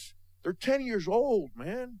kids, they're 10 years old,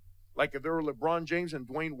 man. Like if they were LeBron James and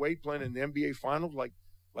Dwayne Wade playing in the NBA Finals, like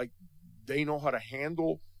they know how to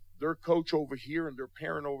handle their coach over here and their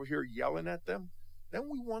parent over here yelling at them. Then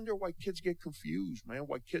we wonder why kids get confused, man,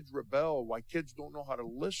 why kids rebel, why kids don't know how to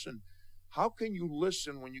listen, How can you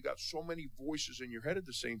listen when you got so many voices in your head at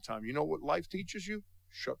the same time? You know what life teaches you?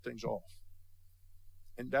 Shut things off.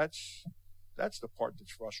 And that's the part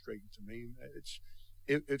that's frustrating to me. It's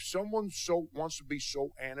if someone wants to be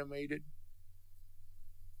so animated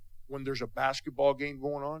when there's a basketball game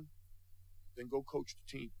going on, then go coach the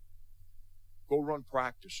team. Go run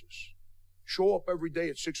practices. Show up every day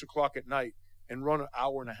at 6 o'clock at night and run an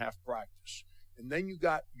hour and a half practice. And then you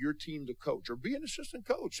got your team to coach, or be an assistant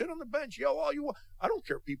coach. Sit on the bench, yell all you want. I don't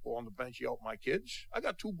care if people on the bench yell at my kids. I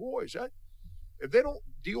got 2 boys. If they don't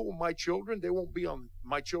deal with my children,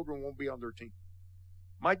 my children won't be on their team.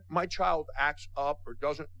 My child acts up or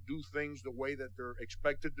doesn't do things the way that they're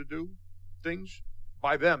expected to do things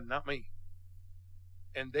by them, not me.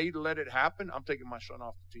 And they let it happen, I'm taking my son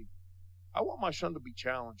off the team. I want my son to be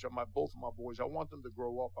challenged. Both of my boys, I want them to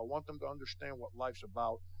grow up. I want them to understand what life's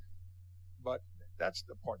about. But that's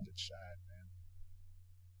the part that's sad,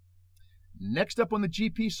 man. Next up on the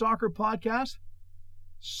GP Soccer Podcast,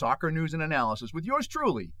 soccer news and analysis with yours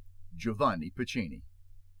truly, Giovanni Piccini.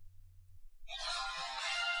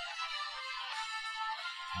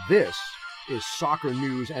 This is Soccer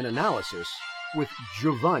News and Analysis with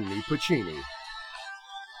Giovanni Piccini.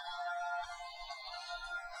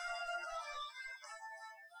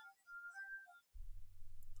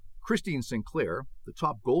 Christine Sinclair, the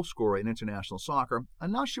top goal scorer in international soccer,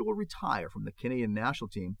 announced she will retire from the Canadian national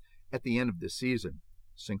team at the end of this season.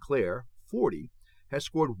 Sinclair, 40, has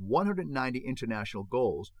scored 190 international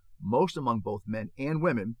goals, most among both men and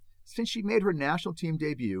women, since she made her national team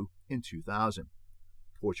debut in 2000.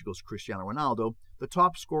 Portugal's Cristiano Ronaldo, the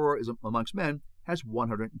top scorer amongst men, has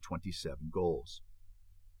 127 goals.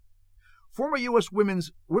 Former U.S.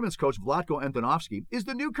 women's coach Vlatko Antonovsky is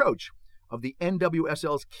the new coach of the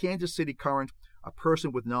NWSL's Kansas City Current, a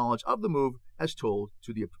person with knowledge of the move has told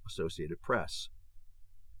to the Associated Press.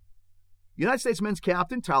 United States men's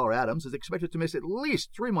captain Tyler Adams is expected to miss at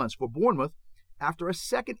least 3 months for Bournemouth after a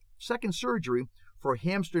second surgery for a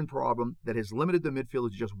hamstring problem that has limited the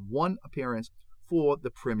midfielder to just 1 appearance for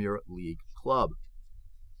the Premier League club.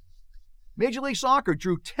 Major League Soccer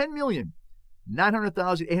drew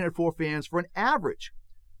 10,900,804 fans for an average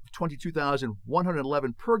of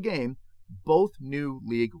 22,111 per game, both new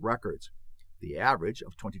league records. The average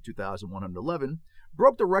of 22,111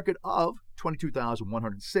 broke the record of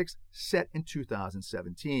 22,106 set in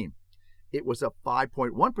 2017. It was up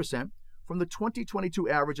 5.1% from the 2022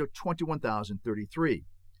 average of 21,033.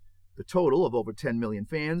 The total of over 10 million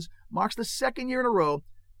fans marks the second year in a row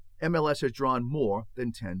MLS has drawn more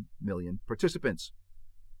than 10 million participants.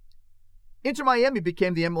 Inter Miami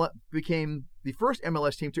became the first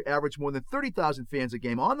MLS team to average more than 30,000 fans a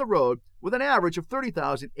game on the road with an average of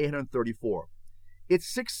 30,834.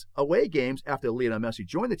 Its 6 away games after Lionel Messi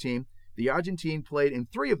joined the team, the Argentine played in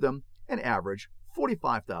 3 of them and averaged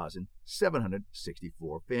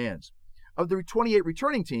 45,764 fans. Of the 28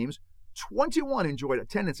 returning teams, 21 enjoyed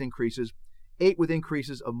attendance increases, 8 with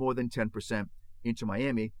increases of more than 10%. Inter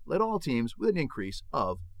Miami led all teams with an increase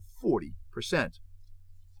of 40%.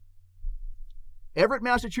 Everett,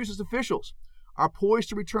 Massachusetts officials are poised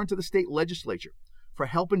to return to the state legislature for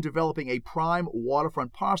help in developing a prime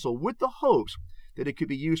waterfront parcel with the hopes that it could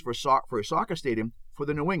be used for a soccer stadium for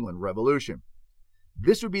the New England Revolution.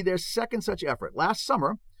 This would be their second such effort. Last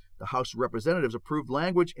summer, the House of Representatives approved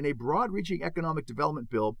language in a broad-reaching economic development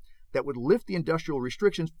bill that would lift the industrial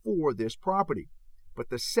restrictions for this property. But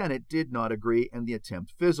the Senate did not agree and the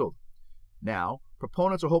attempt fizzled. Now,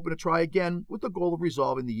 proponents are hoping to try again with the goal of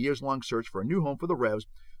resolving the years-long search for a new home for the Revs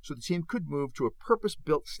so the team could move to a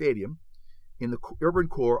purpose-built stadium in the urban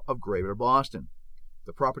core of Greater Boston.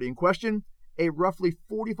 The property in question, a roughly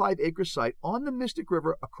 45-acre site on the Mystic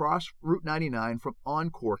River across Route 99 from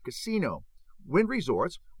Encore Casino. Wynn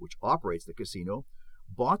Resorts, which operates the casino,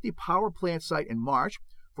 bought the power plant site in March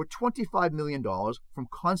for $25 million from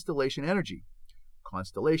Constellation Energy.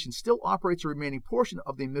 Constellation still operates the remaining portion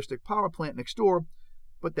of the Mystic power plant next door,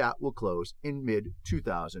 but that will close in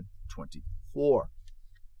mid-2024.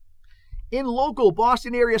 In local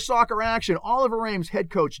Boston area soccer action, Oliver Ames head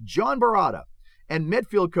coach John Barada and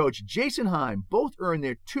Medfield coach Jason Heim both earned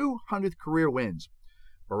their 200th career wins.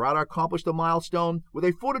 Barada accomplished the milestone with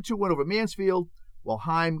a 4-2 win over Mansfield, while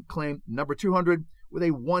Heim claimed number 200 with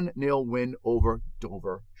a 1-0 win over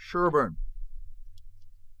Dover Sherburne.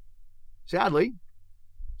 Sadly,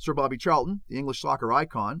 Sir Bobby Charlton, the English soccer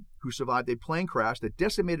icon, who survived a plane crash that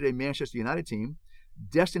decimated a Manchester United team,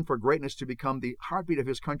 destined for greatness to become the heartbeat of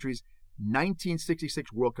his country's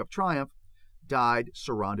 1966 World Cup triumph, died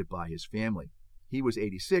surrounded by his family. He was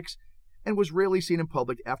 86 and was rarely seen in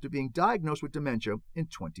public after being diagnosed with dementia in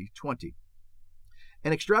 2020.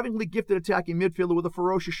 An extravagantly gifted attacking midfielder with a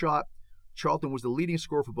ferocious shot, Charlton was the leading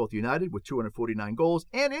scorer for both United with 249 goals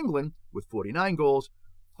and England with 49 goals,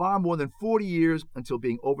 far more than 40 years until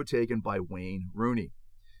being overtaken by Wayne Rooney.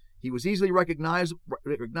 He was easily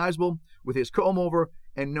recognizable with his comb-over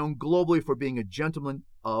and known globally for being a gentleman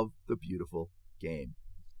of the beautiful game.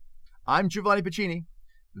 I'm Giovanni Piccini.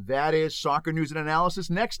 That is Soccer News and Analysis.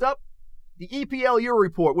 Next up, the EPL Euro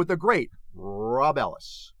Report with the great Rob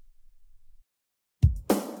Ellis.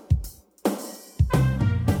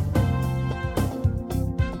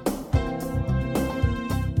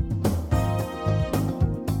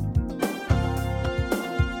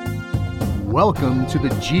 Welcome to the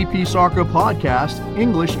GP Soccer Podcast,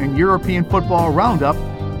 English and European Football Roundup,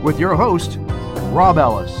 with your host, Rob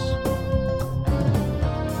Ellis.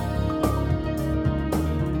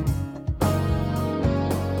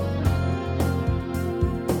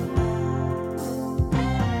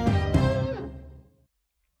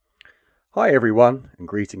 Hi everyone, and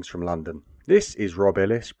greetings from London. This is Rob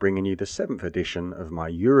Ellis bringing you the 7th edition of my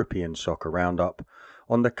European Soccer Roundup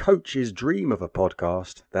on the coach's dream of a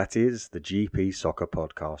podcast, that is the GP Soccer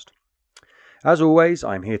Podcast. As always,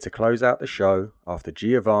 I'm here to close out the show after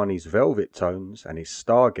Giovanni's velvet tones and his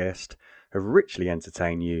star guest have richly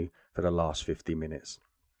entertained you for the last 50 minutes.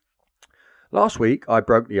 Last week, I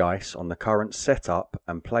broke the ice on the current setup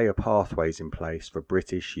and player pathways in place for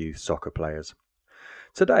British youth soccer players.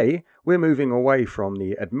 Today, we're moving away from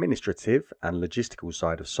the administrative and logistical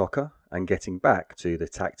side of soccer and getting back to the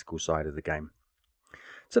tactical side of the game.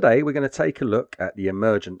 Today, we're going to take a look at the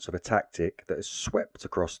emergence of a tactic that has swept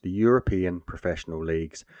across the European professional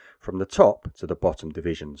leagues from the top to the bottom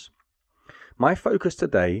divisions. My focus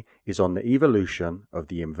today is on the evolution of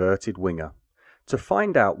the inverted winger, to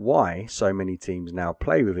find out why so many teams now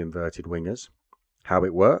play with inverted wingers, how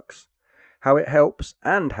it works, how it helps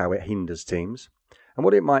and how it hinders teams, and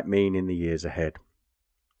what it might mean in the years ahead.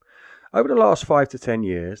 Over the last 5 to 10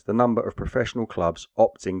 years, the number of professional clubs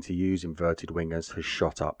opting to use inverted wingers has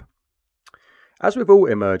shot up. As with all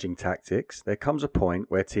emerging tactics, there comes a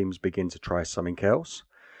point where teams begin to try something else,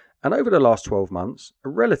 and over the last 12 months, a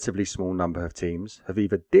relatively small number of teams have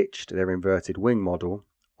either ditched their inverted wing model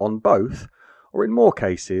on both, or in more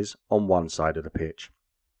cases, on one side of the pitch.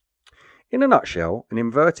 In a nutshell, an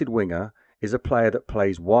inverted winger is a player that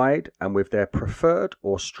plays wide and with their preferred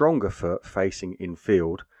or stronger foot facing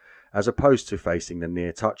infield, as opposed to facing the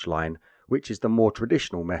near touchline, which is the more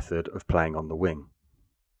traditional method of playing on the wing.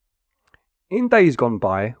 In days gone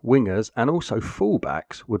by, wingers and also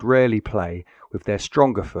fullbacks would rarely play with their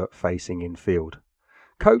stronger foot facing infield.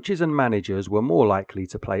 Coaches and managers were more likely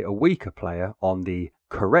to play a weaker player on the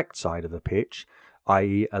correct side of the pitch,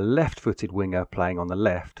 i.e. a left-footed winger playing on the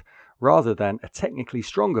left, rather than a technically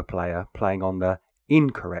stronger player playing on the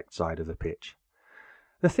incorrect side of the pitch.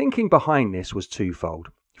 The thinking behind this was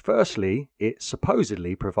twofold. Firstly, it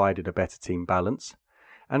supposedly provided a better team balance,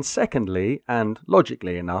 and secondly, and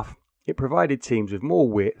logically enough, it provided teams with more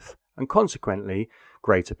width and consequently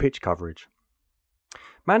greater pitch coverage.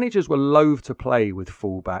 Managers were loath to play with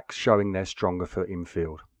fullbacks showing their stronger foot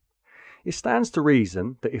infield. It stands to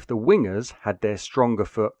reason that if the wingers had their stronger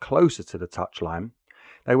foot closer to the touchline,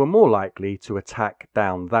 they were more likely to attack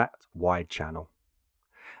down that wide channel.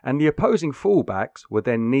 And the opposing fullbacks would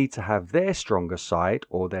then need to have their stronger side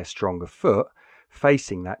or their stronger foot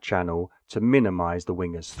facing that channel to minimise the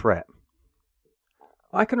winger's threat.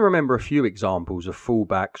 I can remember a few examples of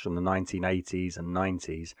fullbacks from the 1980s and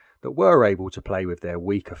 90s that were able to play with their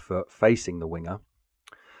weaker foot facing the winger,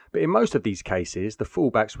 but in most of these cases the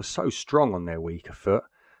fullbacks were so strong on their weaker foot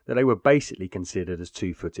that they were basically considered as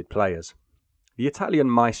two-footed players. The Italian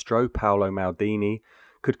maestro Paolo Maldini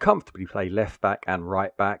could comfortably play left back and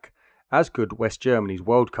right back, as could West Germany's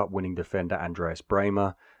World Cup winning defender Andreas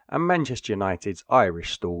Bremer and Manchester United's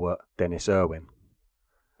Irish stalwart Dennis Irwin.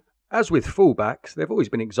 As with fullbacks, there have always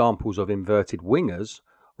been examples of inverted wingers,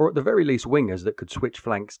 or at the very least wingers that could switch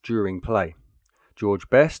flanks during play. George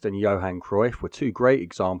Best and Johan Cruyff were two great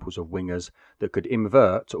examples of wingers that could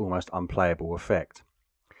invert to almost unplayable effect.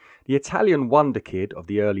 The Italian wonder kid of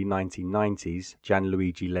the early 1990s,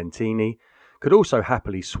 Gianluigi Lentini, could also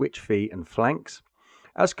happily switch feet and flanks,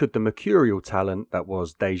 as could the mercurial talent that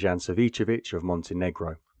was Dejan Savicevic of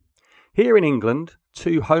Montenegro. Here in England,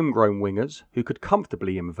 two homegrown wingers who could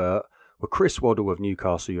comfortably invert were Chris Waddle of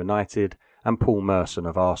Newcastle United and Paul Merson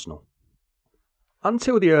of Arsenal.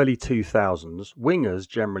 Until the early 2000s, wingers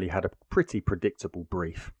generally had a pretty predictable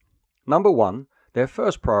brief. Number one, their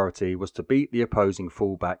first priority was to beat the opposing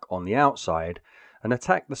fullback on the outside and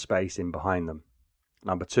attack the space in behind them.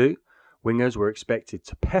 Number two, wingers were expected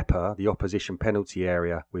to pepper the opposition penalty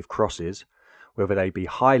area with crosses, whether they be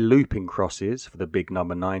high looping crosses for the big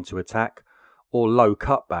number 9 to attack, or low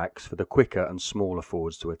cutbacks for the quicker and smaller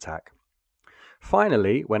forwards to attack.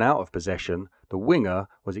 Finally, when out of possession, the winger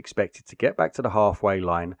was expected to get back to the halfway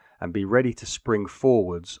line and be ready to spring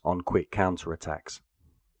forwards on quick counter-attacks.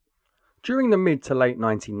 During the mid to late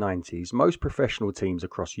 1990s, most professional teams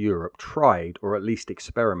across Europe tried or at least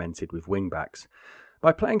experimented with wingbacks.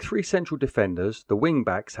 By playing 3 central defenders, the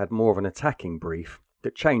wingbacks had more of an attacking brief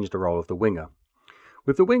that changed the role of the winger.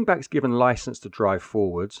 With the wingbacks given license to drive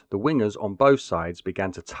forwards, the wingers on both sides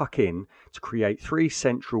began to tuck in to create 3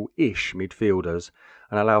 central-ish midfielders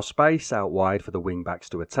and allow space out wide for the wingbacks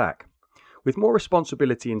to attack. With more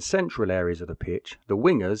responsibility in central areas of the pitch, the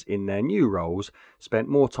wingers, in their new roles, spent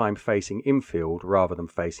more time facing infield rather than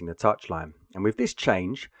facing the touchline. And with this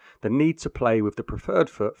change, the need to play with the preferred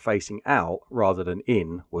foot facing out rather than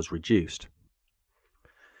in was reduced.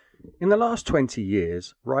 In the last 20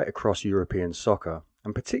 years, right across European soccer,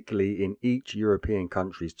 and particularly in each European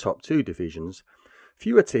country's top 2 divisions,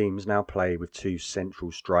 fewer teams now play with 2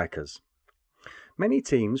 central strikers. Many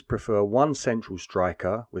teams prefer one central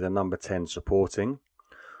striker with a number 10 supporting,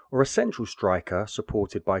 or a central striker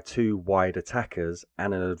supported by 2 wide attackers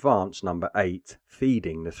and an advanced number 8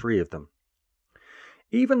 feeding the 3 of them.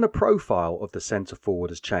 Even the profile of the centre forward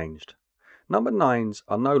has changed. Number 9s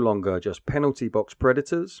are no longer just penalty box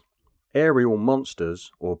predators, aerial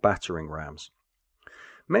monsters or battering rams.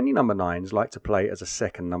 Many number 9s like to play as a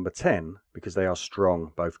second number 10 because they are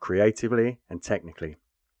strong both creatively and technically.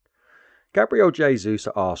 Gabriel Jesus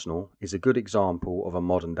at Arsenal is a good example of a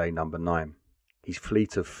modern day number 9. He's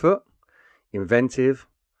fleet of foot, inventive,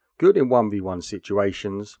 good in 1v1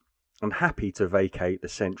 situations, and happy to vacate the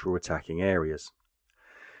central attacking areas.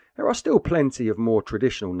 There are still plenty of more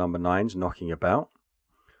traditional number 9s knocking about.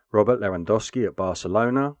 Robert Lewandowski at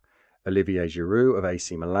Barcelona, Olivier Giroud of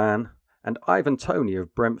AC Milan, and Ivan Toney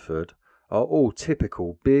of Brentford are all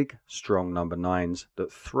typical big, strong number 9s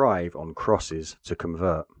that thrive on crosses to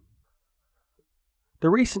convert. The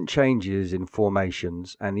recent changes in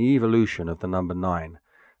formations and the evolution of the number 9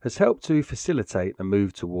 has helped to facilitate the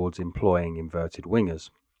move towards employing inverted wingers.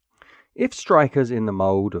 If strikers in the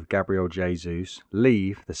mould of Gabriel Jesus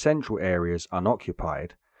leave the central areas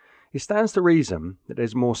unoccupied, it stands to reason that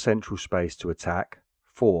there's more central space to attack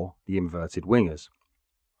for the inverted wingers.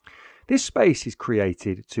 This space is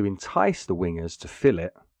created to entice the wingers to fill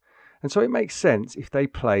it, and so it makes sense if they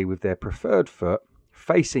play with their preferred foot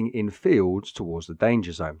facing in fields towards the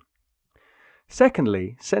danger zone.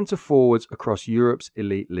 Secondly, centre forwards across Europe's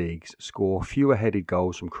elite leagues score fewer headed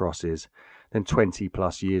goals from crosses than 20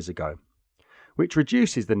 plus years ago, which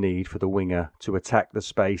reduces the need for the winger to attack the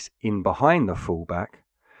space in behind the fullback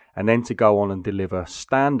and then to go on and deliver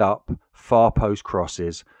stand-up, far-post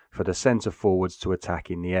crosses for the centre forwards to attack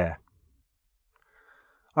in the air.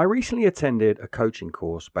 I recently attended a coaching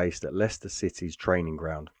course based at Leicester City's training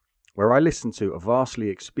ground, where I listened to a vastly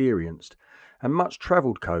experienced and much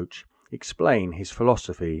travelled coach explain his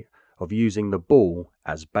philosophy of using the ball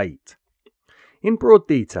as bait. In broad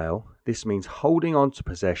detail, this means holding on to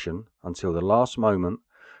possession until the last moment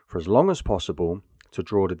for as long as possible to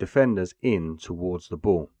draw the defenders in towards the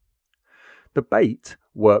ball. The bait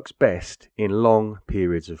works best in long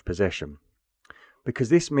periods of possession, because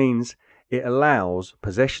this means it allows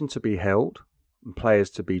possession to be held and players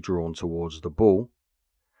to be drawn towards the ball.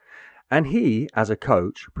 And he, as a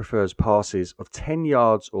coach, prefers passes of 10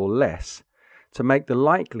 yards or less to make the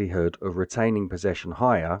likelihood of retaining possession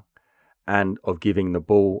higher and of giving the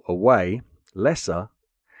ball away lesser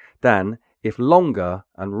than if longer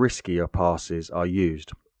and riskier passes are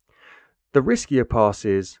used. The riskier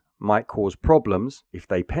passes might cause problems if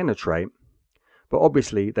they penetrate, but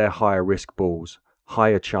obviously they're higher risk balls,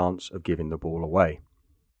 higher chance of giving the ball away.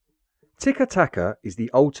 Tiki-taka is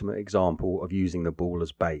the ultimate example of using the ball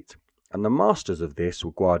as bait, and the masters of this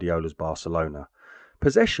were Guardiola's Barcelona.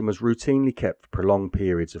 Possession was routinely kept for prolonged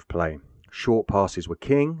periods of play. Short passes were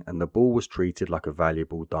king, and the ball was treated like a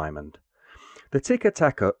valuable diamond. The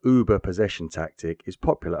tiki-taka uber possession tactic is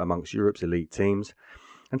popular amongst Europe's elite teams,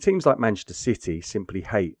 and teams like Manchester City simply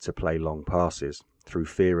hate to play long passes through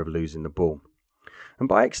fear of losing the ball. And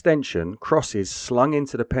by extension, crosses slung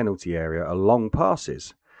into the penalty area are long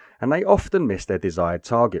passes, and they often miss their desired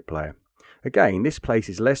target player. Again, this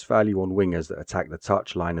places less value on wingers that attack the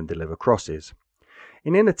touchline and deliver crosses.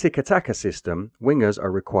 In a tiki-taka system, wingers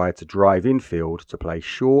are required to drive infield to play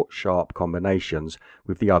short, sharp combinations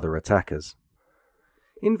with the other attackers.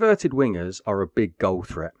 Inverted wingers are a big goal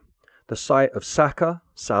threat. The sight of Saka,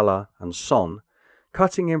 Salah and Son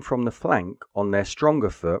cutting in from the flank on their stronger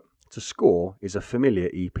foot to score is a familiar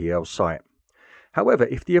EPL sight. However,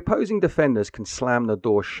 if the opposing defenders can slam the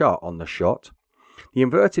door shut on the shot, the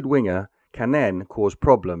inverted winger can then cause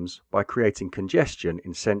problems by creating congestion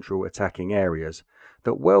in central attacking areas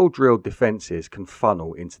that well-drilled defences can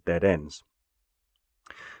funnel into dead ends.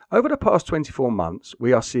 Over the past 24 months,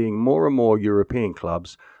 we are seeing more and more European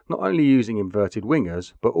clubs not only using inverted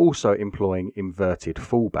wingers, but also employing inverted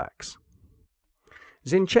fullbacks.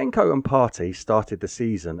 Zinchenko and Partey started the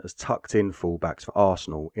season as tucked-in fullbacks for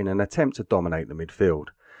Arsenal in an attempt to dominate the midfield.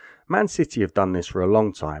 Man City have done this for a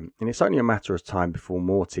long time, and it's only a matter of time before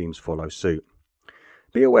more teams follow suit.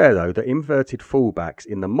 Be aware though that inverted fullbacks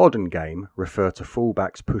in the modern game refer to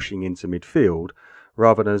fullbacks pushing into midfield,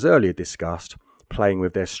 rather than, as earlier discussed, playing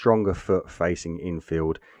with their stronger foot facing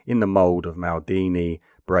infield in the mould of Maldini,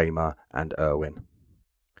 Bremer and Irwin.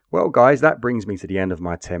 Well guys, that brings me to the end of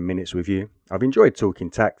my 10 minutes with you. I've enjoyed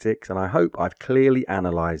talking tactics and I hope I've clearly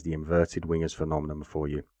analysed the inverted wingers phenomenon for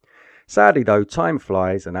you. Sadly though, time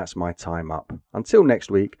flies and that's my time up. Until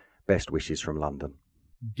next week, best wishes from London.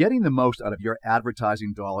 Getting the most out of your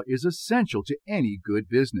advertising dollar is essential to any good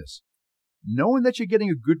business. Knowing that you're getting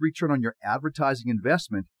a good return on your advertising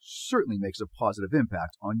investment certainly makes a positive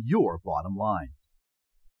impact on your bottom line.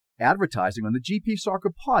 Advertising on the GP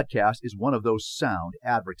Soccer Podcast is one of those sound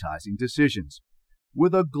advertising decisions.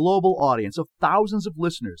 With a global audience of thousands of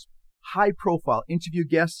listeners, high-profile interview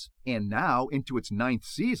guests, and now into its 9th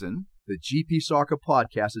season, the GP Soccer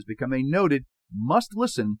Podcast has become a noted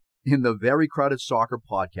must-listen in the very crowded soccer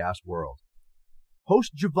podcast world.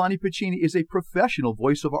 Host Giovanni Piccini is a professional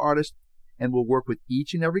voiceover artist and will work with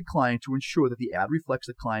each and every client to ensure that the ad reflects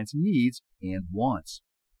the client's needs and wants.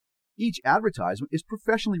 Each advertisement is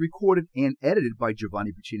professionally recorded and edited by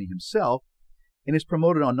Giovanni Piccini himself and is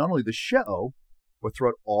promoted on not only the show, but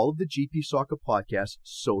throughout all of the GP Soccer Podcast's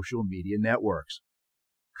social media networks.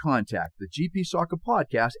 Contact the GP Soccer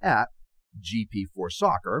Podcast at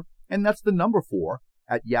GP4Soccer, and that's the number 4,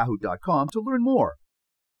 at yahoo.com to learn more.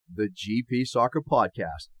 The GP Soccer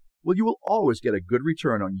Podcast, well, you will always get a good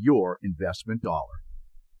return on your investment dollar.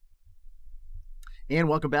 And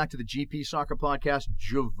welcome back to the GP Soccer Podcast.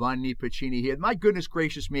 Giovanni Piccini here. My goodness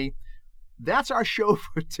gracious me, that's our show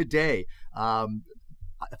for today.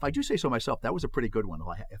 If I do say so myself, that was a pretty good one.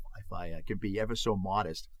 If I can be ever so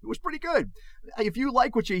modest, it was pretty good. If you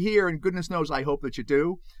like what you hear, and goodness knows I hope that you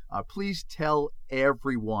do, please tell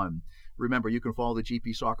everyone. Remember, you can follow the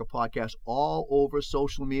GP Soccer Podcast all over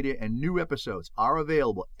social media, and new episodes are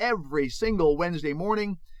available every single Wednesday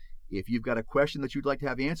morning. If you've got a question that you'd like to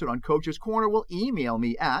have answered on Coach's Corner, well, email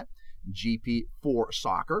me at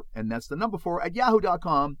GP4Soccer, and that's the number 4 at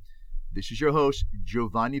yahoo.com. This is your host,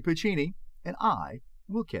 Giovanni Piccini, and I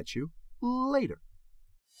will catch you later.